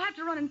hurt. I'll have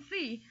to run and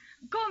see.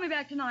 Call me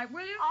back tonight,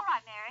 will you? All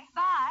right, Mary.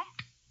 Bye.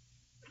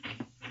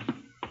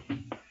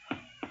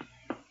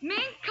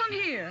 Mink, come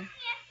here.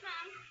 Yes,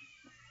 Mom.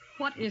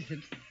 What is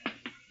it?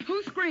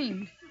 Who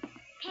screamed?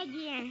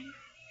 Peggy Ann.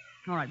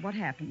 All right, what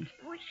happened?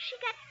 Well, she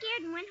got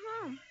scared and went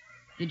home.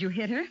 Did you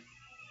hit her?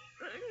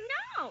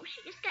 No,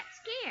 she just got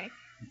scared.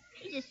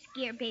 She's a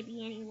scared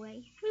baby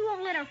anyway. We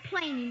won't let her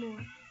play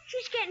anymore.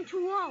 She's getting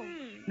too old.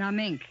 Now,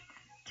 Mink,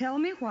 tell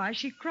me why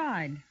she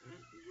cried.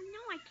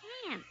 No, I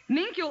can't.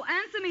 Mink, you'll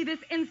answer me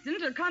this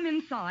instant or come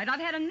inside. I've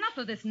had enough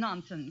of this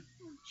nonsense.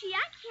 Gee,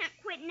 I can't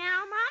quit now,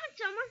 Mom.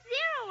 It's almost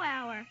 0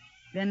 hour.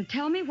 Then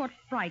tell me what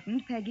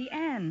frightened Peggy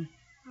Ann.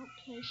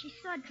 Okay, she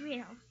saw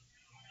Drill.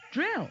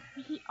 Drill?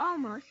 He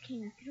almost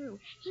came through.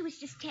 He was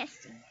just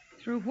testing.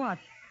 Through what?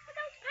 With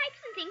those pipes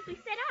and things we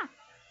set up.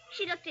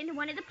 She looked into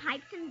one of the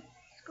pipes and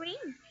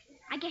screamed.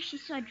 I guess she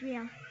saw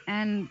Drill.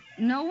 And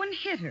no one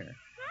hit her?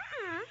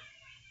 Uh-uh.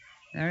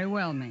 Very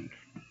well, Mink.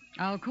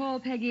 I'll call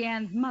Peggy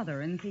Ann's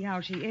mother and see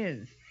how she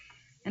is.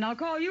 And I'll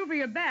call you for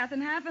your bath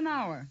in half an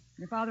hour.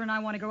 Your father and I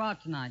want to go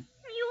out tonight.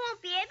 You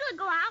won't be able to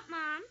go out,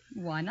 Mom.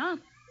 Why not?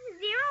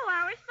 0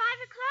 hours, 5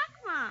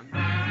 o'clock,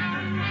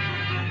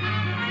 Mom.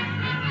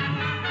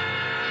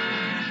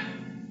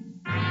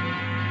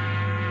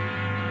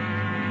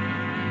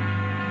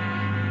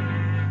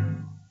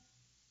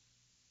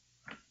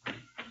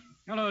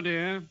 Hello,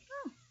 dear.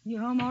 Oh, you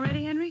home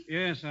already, Henry?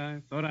 Yes,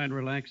 I thought I'd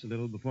relax a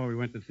little before we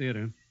went to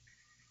theater.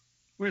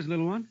 Where's the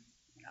little one?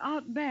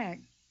 Out back.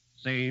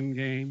 Same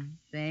game.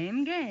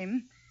 Same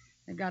game.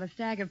 They've got a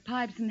stack of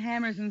pipes and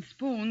hammers and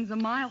spoons a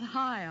mile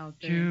high out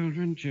there.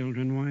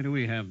 Children, why do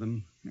we have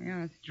them? They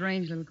are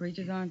strange little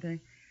creatures, aren't they?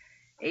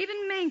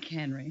 Even Mink,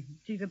 Henry.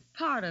 She's a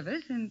part of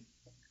us, and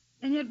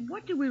yet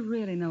what do we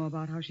really know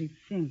about how she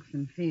thinks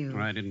and feels? Oh,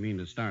 I didn't mean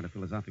to start a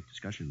philosophic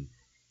discussion.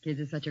 Kids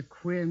are such a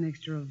queer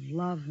mixture of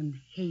love and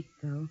hate,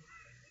 though.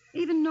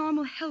 Even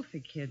normal,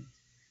 healthy kids.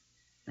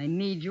 They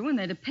need you and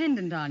they're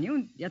dependent on you,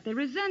 and yet they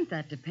resent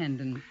that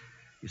dependence.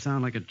 You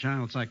sound like a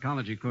child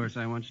psychology course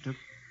I once took.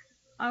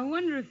 I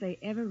wonder if they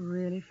ever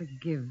really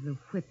forgive the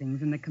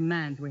whippings and the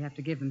commands we have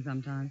to give them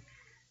sometimes.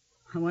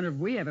 I wonder if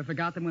we ever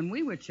forgot them when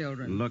we were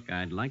children. Look,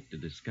 I'd like to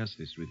discuss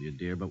this with you,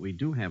 dear, but we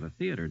do have a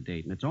theater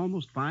date, and it's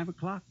almost 5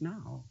 o'clock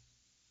now.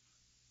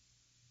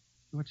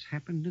 What's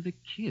happened to the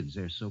kids?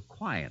 They're so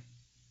quiet.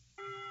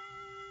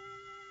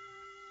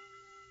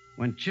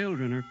 When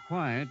children are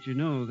quiet, you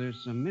know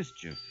there's some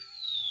mischief.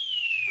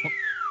 Oh.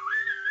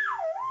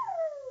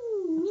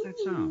 What's that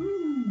sound?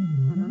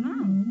 I don't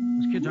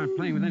know. Those kids aren't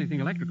playing with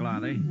anything electrical, are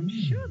they? I'm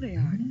sure they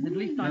aren't. At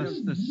least I Just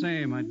don't... the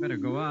same, I'd better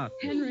go out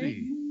and Henry.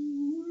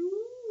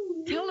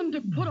 see. Tell them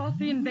to put off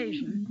the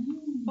invasion.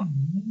 What?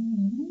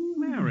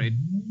 Mary,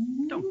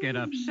 don't get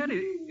upset.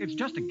 It's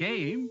just a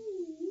game.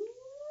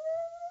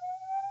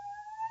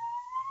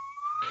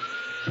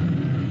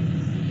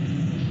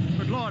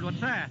 Good Lord, what's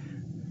that?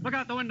 Look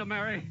out the window,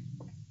 Mary.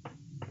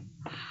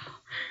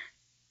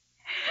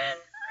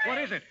 What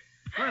is it?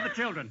 Where are the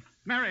children?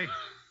 Mary,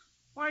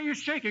 why are you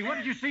shaking? What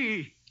did you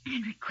see?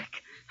 Henry,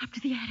 quick. Up to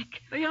the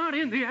attic. They aren't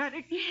in the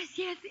attic. Yes,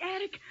 the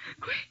attic.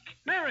 Quick.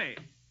 Mary,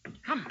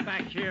 come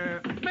back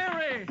here.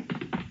 Mary!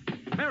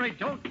 Mary,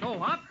 don't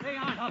go up. They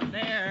aren't up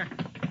there.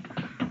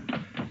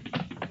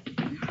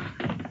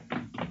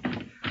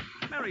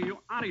 Mary, you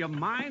out of your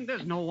mind?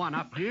 There's no one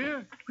up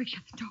here. Quick,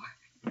 shut the door.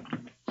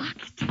 Lock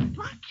it.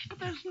 But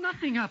there's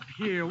nothing up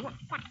here. What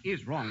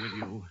is wrong with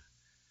you?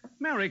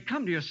 Mary,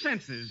 come to your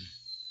senses.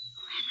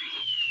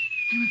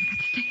 Henry, we've got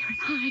to stay here and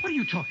hide. What are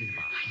you talking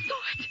about? I saw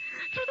it.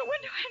 Through the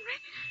window, Henry.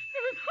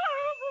 It was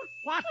horrible.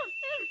 What?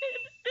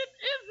 It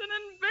is an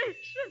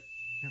invasion.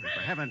 Mary,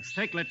 for heaven's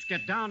sake, let's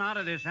get down out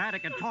of this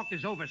attic and talk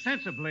this over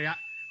sensibly.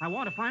 I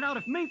want to find out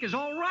if Mink is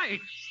all right.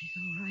 She's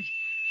all right.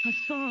 I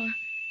saw her.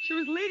 She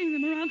was leading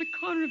them around the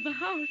corner of the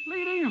house.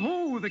 Leading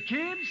who? The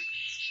kids?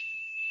 Shh.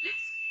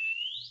 Listen.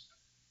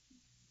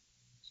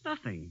 It's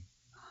nothing.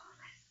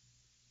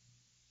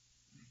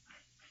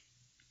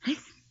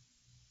 Listen.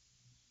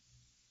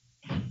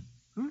 Huh?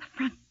 The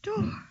front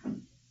door.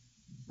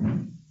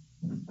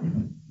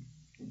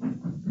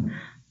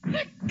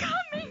 They're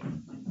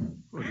coming.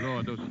 Good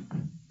Lord, those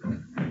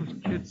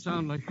kids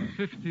sound like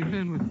 50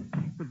 men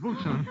with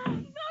boots on. No,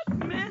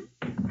 not men.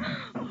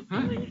 Oh,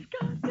 Huh? please,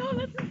 God, don't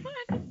let them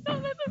find us.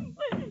 Don't let them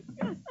please.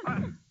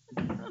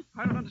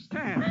 I don't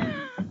understand.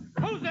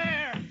 Who's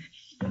there?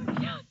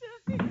 Don't shout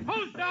at me.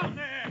 Who's down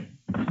there?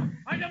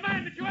 I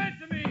demand that you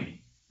answer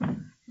me.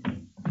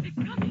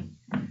 They're coming.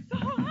 The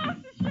whole house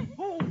is shaking.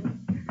 Who?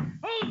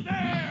 Who's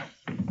there?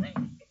 Please,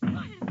 be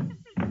quiet.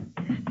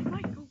 They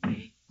might go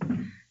away.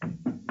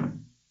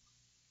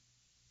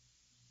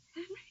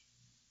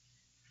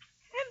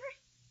 Henry.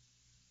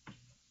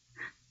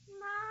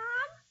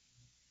 Mom?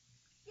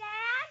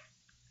 Dad?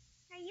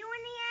 Are you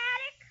in the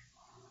attic?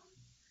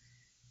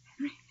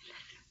 Henry,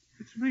 listen.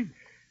 It's Mink.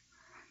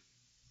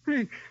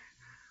 Mink.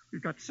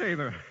 We've got to save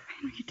her.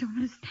 Henry, you don't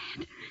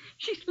understand.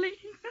 She's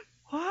leading them.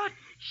 What?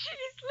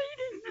 She's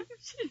leading them.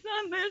 She's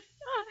on their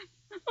side.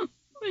 Oh,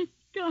 please,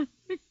 God,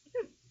 forgive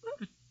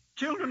them.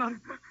 Children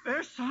on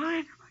their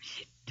side?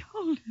 She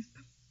told us,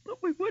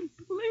 but we wouldn't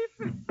believe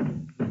her.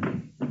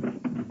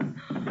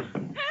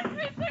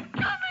 Henry, they're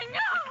coming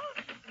out!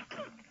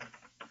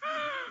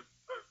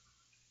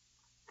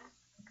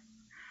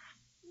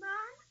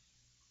 Mom?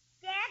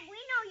 Dad, we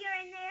know you're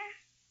in there.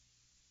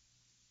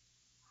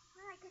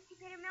 Well, I guess you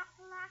better melt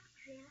the lock,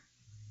 Drill.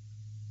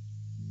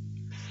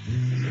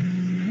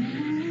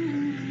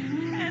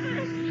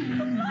 Henry,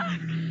 the lock!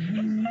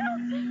 It's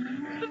melted!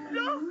 The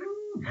door!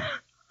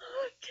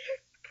 Oh, dear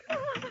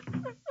God!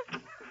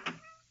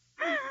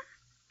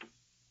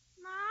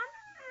 Mom?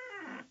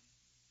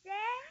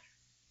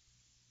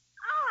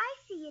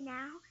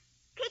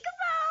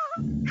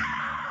 You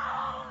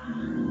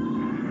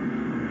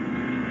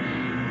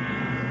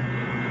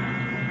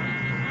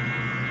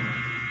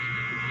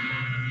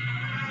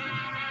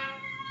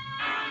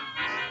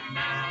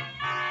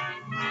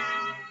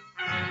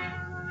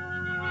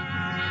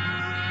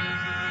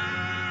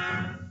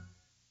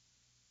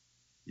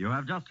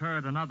have just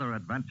heard another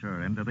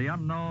adventure into the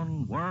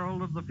unknown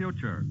world of the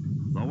future,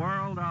 the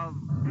world of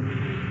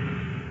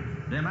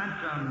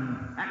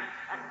Dimension X.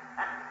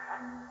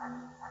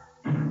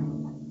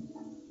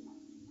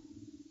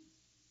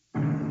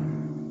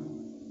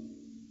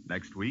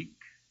 Next week,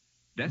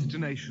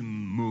 Destination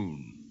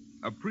Moon,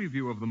 a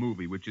preview of the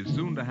movie which is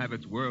soon to have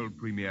its world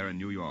premiere in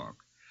New York,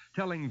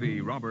 telling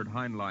the Robert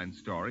Heinlein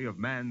story of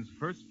man's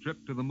first trip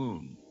to the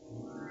moon.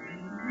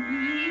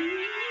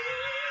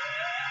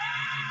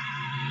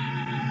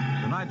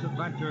 Tonight's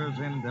adventures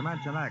in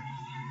Dimension X,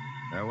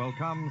 There Will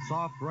Come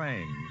Soft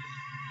Rains,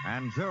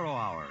 and 0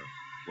 Hour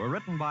were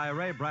written by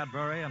Ray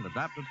Bradbury and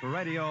adapted for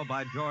radio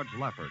by George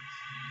Lefferts.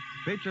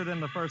 Featured in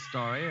the first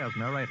story as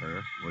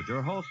narrator was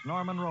your host,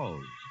 Norman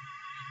Rose.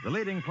 The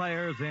leading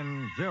players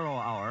in 0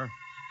 Hour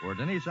were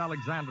Denise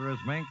Alexander as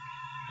Mink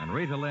and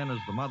Rita Lynn as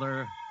the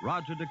mother,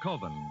 Roger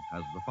DeKoven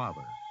as the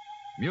father.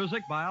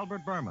 Music by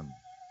Albert Berman.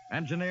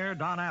 Engineer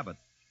Don Abbott.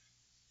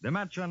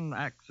 Dimension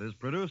X is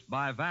produced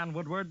by Van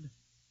Woodward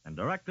and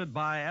directed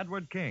by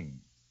Edward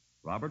King.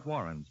 Robert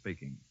Warren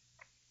speaking.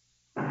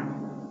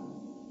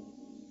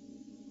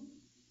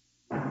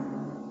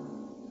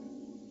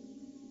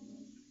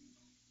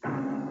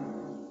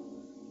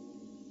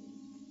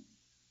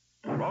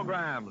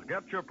 Programs.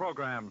 Get your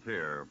programs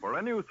here. For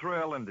a new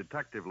thrill in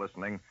detective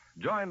listening,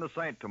 join the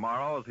Saint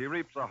tomorrow as he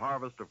reaps a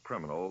harvest of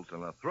criminals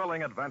in a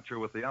thrilling adventure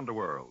with the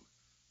underworld.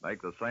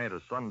 Make the Saint a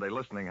Sunday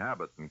listening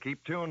habit and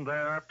keep tuned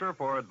thereafter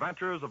for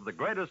adventures of the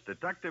greatest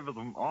detective of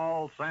them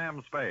all,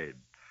 Sam Spade.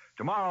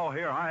 Tomorrow,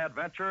 hear High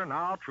Adventure,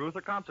 Now Truth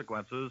or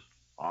Consequences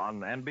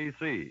on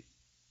NBC.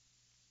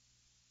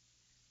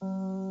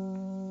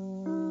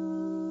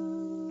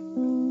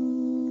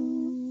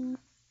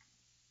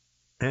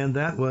 And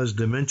that was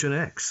Dimension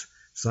X,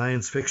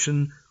 science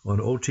fiction on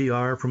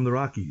OTR from the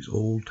Rockies,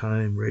 old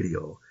time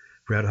radio.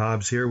 Fred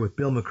Hobbs here with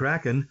Bill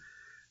McCracken.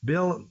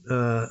 Bill,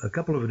 a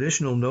couple of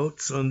additional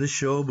notes on this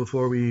show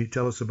before we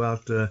tell us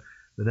about the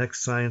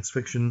next science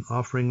fiction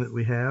offering that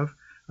we have.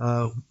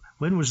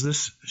 When was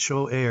this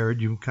show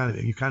aired? You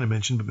kind of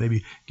mentioned, but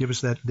maybe give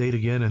us that date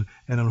again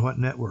and on what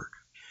network.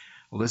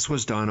 Well, this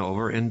was done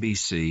over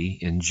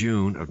NBC in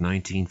June of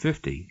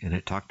 1950, and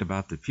it talked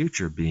about the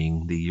future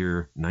being the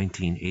year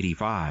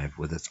 1985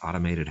 with its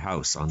automated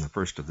house on the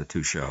first of the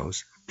two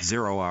shows.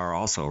 0 Hour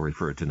also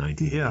referred to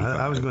 1985.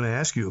 Yeah, I was going to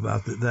ask you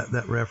about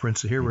that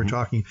reference. Here we're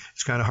talking,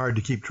 it's kind of hard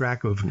to keep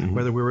track of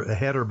whether we're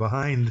ahead or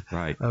behind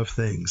of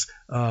things.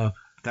 That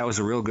was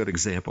a real good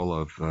example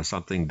of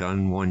something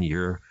done 1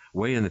 year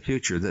way in the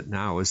future that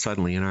now is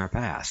suddenly in our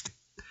past.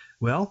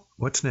 Well,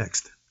 what's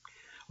next?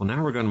 Well,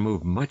 now we're going to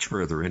move much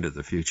further into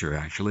the future,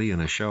 actually,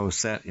 in a show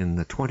set in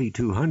the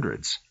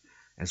 2200s,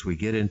 as we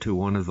get into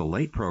one of the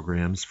late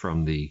programs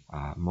from the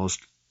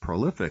most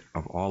prolific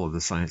of all of the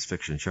science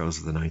fiction shows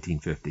of the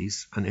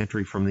 1950s, an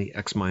entry from the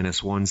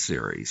X-1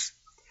 series,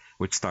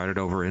 which started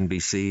over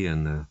NBC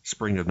in the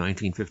spring of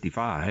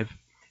 1955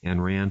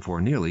 and ran for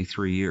nearly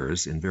 3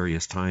 years in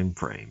various time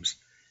frames.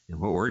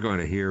 And what we're going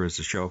to hear is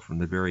a show from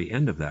the very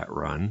end of that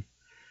run,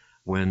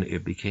 when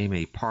it became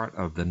a part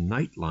of the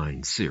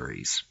Nightline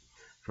series.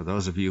 For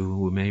those of you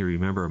who may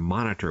remember,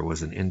 Monitor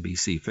was an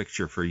NBC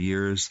fixture for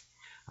years.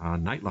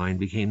 Nightline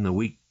became the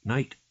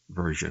weeknight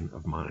version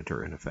of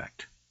Monitor, in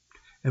effect.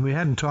 And we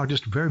hadn't talked,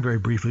 just very, very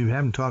briefly, we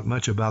haven't talked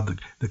much about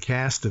the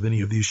cast of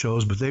any of these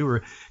shows, but they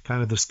were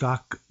kind of the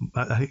stock,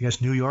 I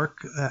guess, New York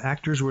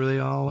actors, were they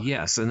all?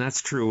 Yes, and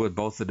that's true with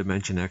both the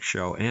Dimension X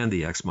show and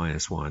the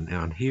X-1.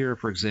 And here,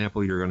 for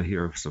example, you're going to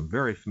hear some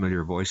very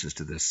familiar voices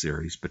to this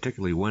series,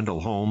 particularly Wendell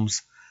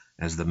Holmes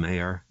as the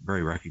mayor,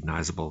 very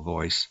recognizable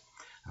voice.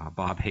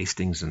 Bob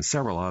Hastings and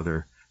several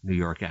other New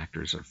York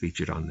actors are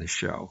featured on this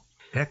show.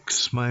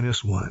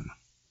 X-1.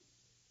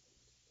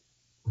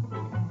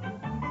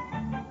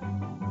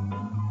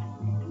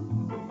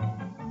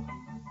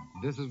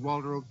 This is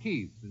Walter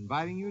O'Keefe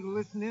inviting you to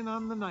listen in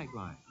on the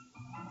Nightline.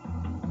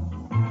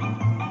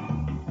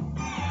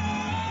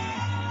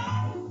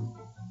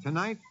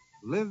 Tonight,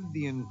 live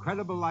the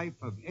incredible life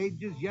of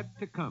ages yet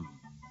to come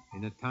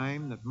in a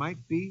time that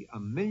might be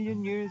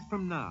 1,000,000 years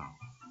from now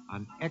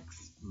on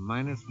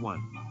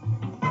X-1.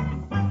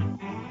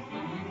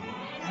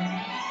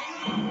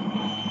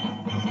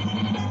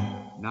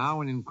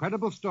 Now, an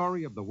incredible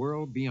story of the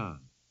world beyond.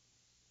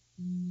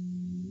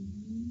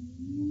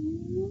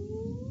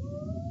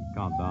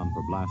 Countdown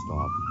for blast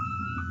off.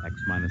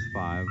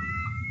 X-5,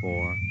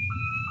 4,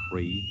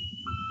 3,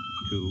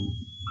 2,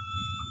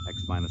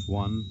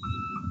 X-1,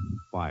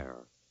 fire.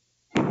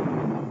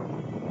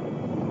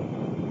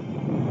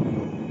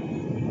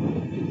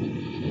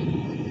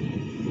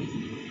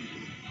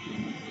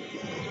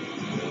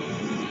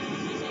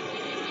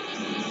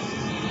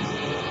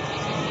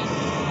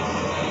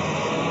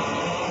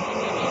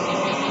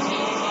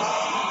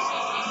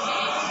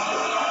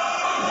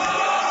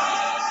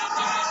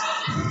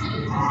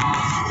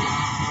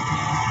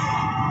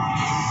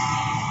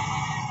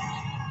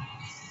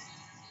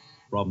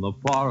 From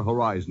the far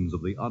horizons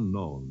of the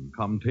unknown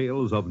come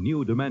tales of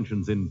new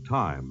dimensions in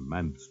time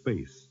and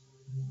space.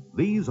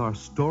 These are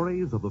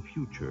stories of the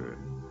future,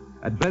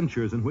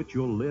 adventures in which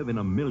you'll live in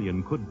a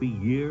million, could be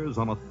years,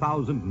 on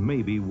 1,000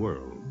 maybe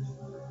worlds.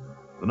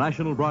 The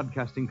National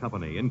Broadcasting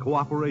Company, in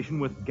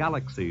cooperation with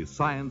Galaxy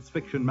Science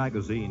Fiction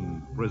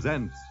Magazine,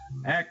 presents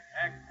X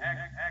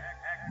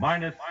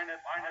minus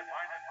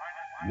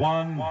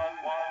 1.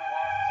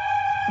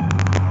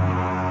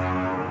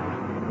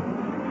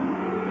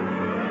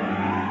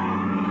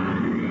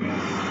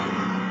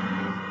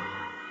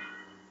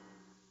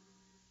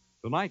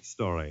 Tonight's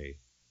story,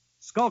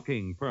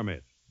 Skulking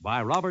Permit,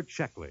 by Robert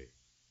Sheckley.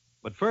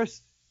 But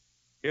first,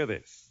 hear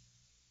this.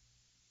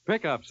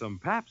 Pick up some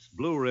Pabst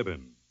Blue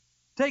Ribbon.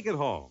 Take it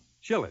home,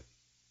 chill it,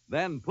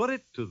 then put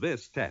it to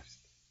this test.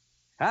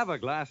 Have a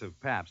glass of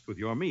Pabst with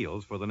your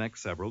meals for the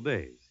next several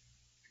days.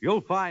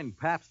 You'll find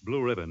Pabst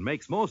Blue Ribbon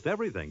makes most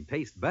everything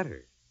taste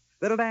better,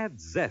 that it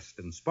adds zest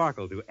and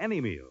sparkle to any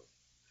meal.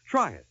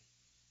 Try it.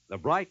 The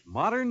bright,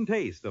 modern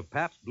taste of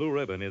Pabst Blue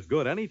Ribbon is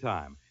good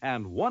anytime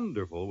and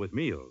wonderful with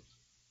meals.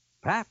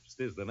 Pabst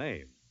is the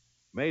name.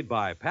 Made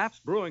by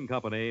Pabst Brewing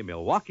Company,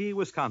 Milwaukee,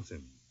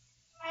 Wisconsin.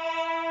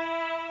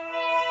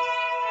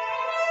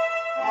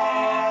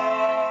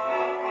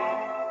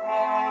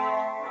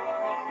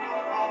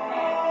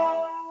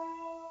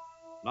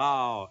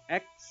 Now,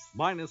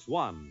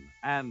 X-1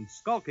 and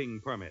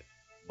Skulking Permit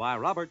by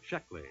Robert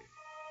Sheckley.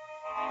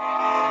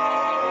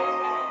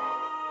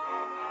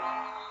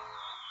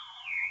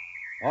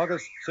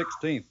 August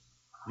 16th,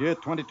 year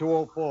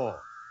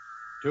 2204.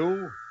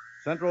 To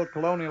Central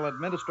Colonial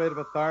Administrative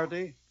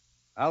Authority,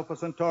 Alpha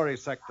Centauri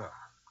Sector.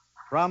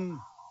 From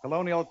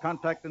Colonial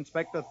Contact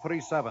Inspector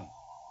 37.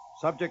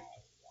 Subject,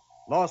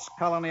 Lost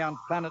Colony on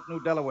planet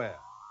New Delaware.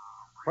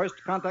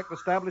 First contact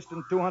established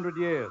in 200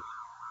 years.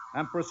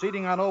 I'm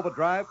proceeding on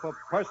overdrive for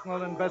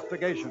personal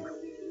investigation.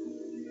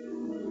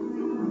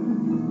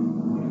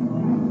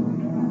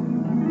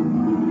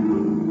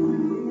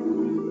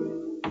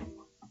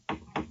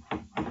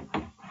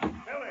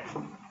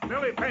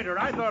 Billy Painter,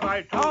 I thought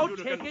I told you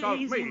to take consult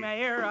it easy, me.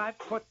 Mayor. I've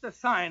put the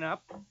sign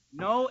up.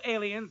 No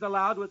aliens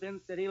allowed within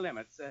city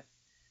limits.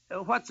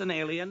 What's an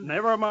alien?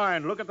 Never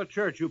mind. Look at the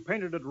church. You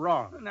painted it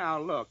wrong.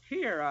 Now, look,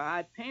 here,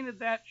 I painted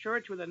that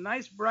church with a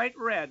nice bright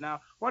red.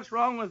 Now, what's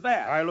wrong with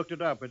that? I looked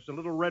it up. It's a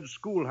little red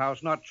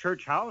schoolhouse, not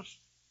church house.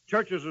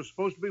 Churches are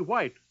supposed to be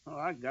white. Oh,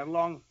 I got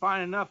along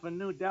fine enough in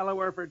New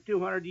Delaware for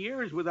 200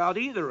 years without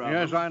either of them.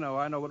 Yes, I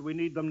know, but we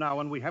need them now,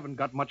 and we haven't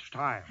got much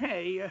time.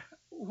 Hey,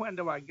 when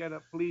do I get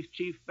a police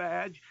chief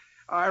badge?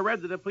 I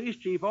read that a police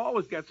chief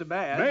always gets a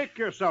badge. Make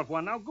yourself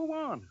one. Now, go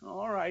on.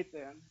 All right,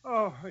 then.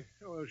 Oh, it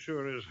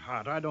sure is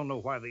hot. I don't know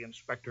why the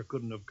inspector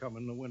couldn't have come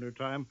in the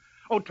wintertime.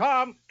 Oh,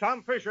 Tom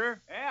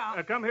Fisher.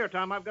 Yeah? Come here,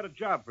 Tom. I've got a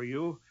job for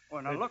you.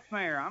 Well, now, look,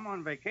 Mayor, I'm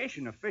on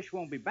vacation. The fish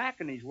won't be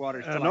back in these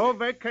waters till No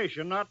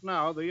vacation, not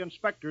now. The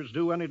inspector's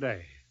due any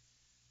day.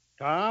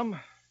 Tom,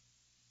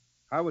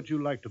 how would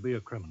you like to be a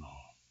criminal?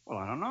 Well,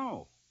 I don't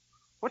know.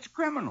 What's a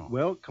criminal?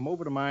 Well, come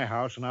over to my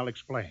house and I'll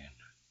explain.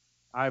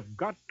 I've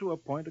got to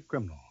appoint a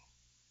criminal,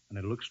 and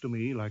it looks to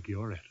me like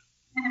you're it.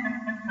 New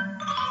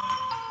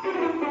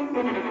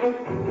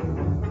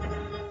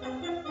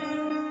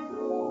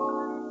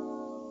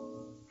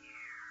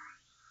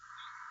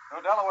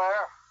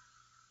Delaware.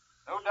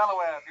 New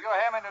Delaware. Do you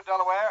hear me, New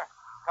Delaware?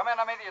 Come in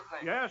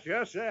immediately. Yes,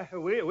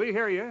 we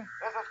hear you.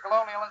 This is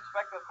Colonial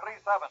Inspector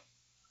 37.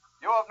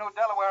 You of New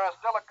Delaware are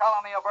still a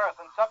colony of Earth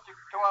and subject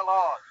to our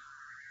laws.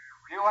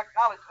 Do you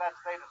acknowledge that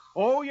status?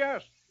 Oh,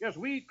 yes. Yes,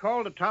 we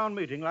called a town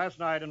meeting last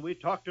night, and we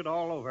talked it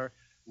all over.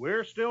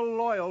 We're still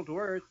loyal to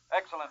Earth.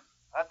 Excellent.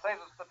 That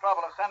saves us the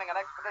trouble of sending an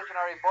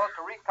expeditionary force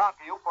to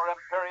reconquer you for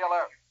Imperial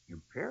Earth.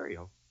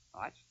 Imperial?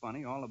 Oh, that's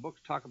funny. All the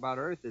books talk about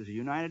Earth as a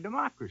united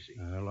democracy.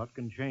 A lot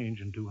can change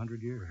in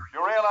 200 years.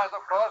 You realize,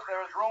 of course,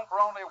 there is room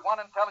for only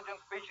one intelligent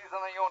species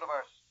in the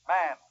universe,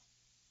 man.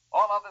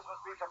 All others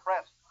must be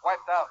suppressed,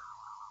 wiped out.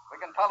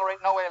 We can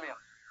tolerate no aliens.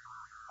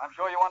 I'm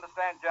sure you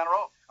understand,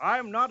 General.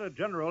 I'm not a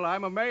general.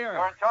 I'm a mayor.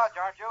 You're in charge,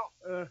 aren't you?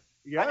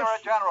 Yes. Then you're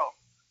a general.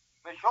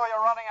 Be sure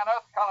you're running an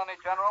Earth colony,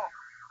 General,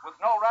 with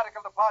no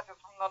radical departures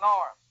from the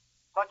norm,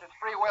 such as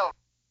free will.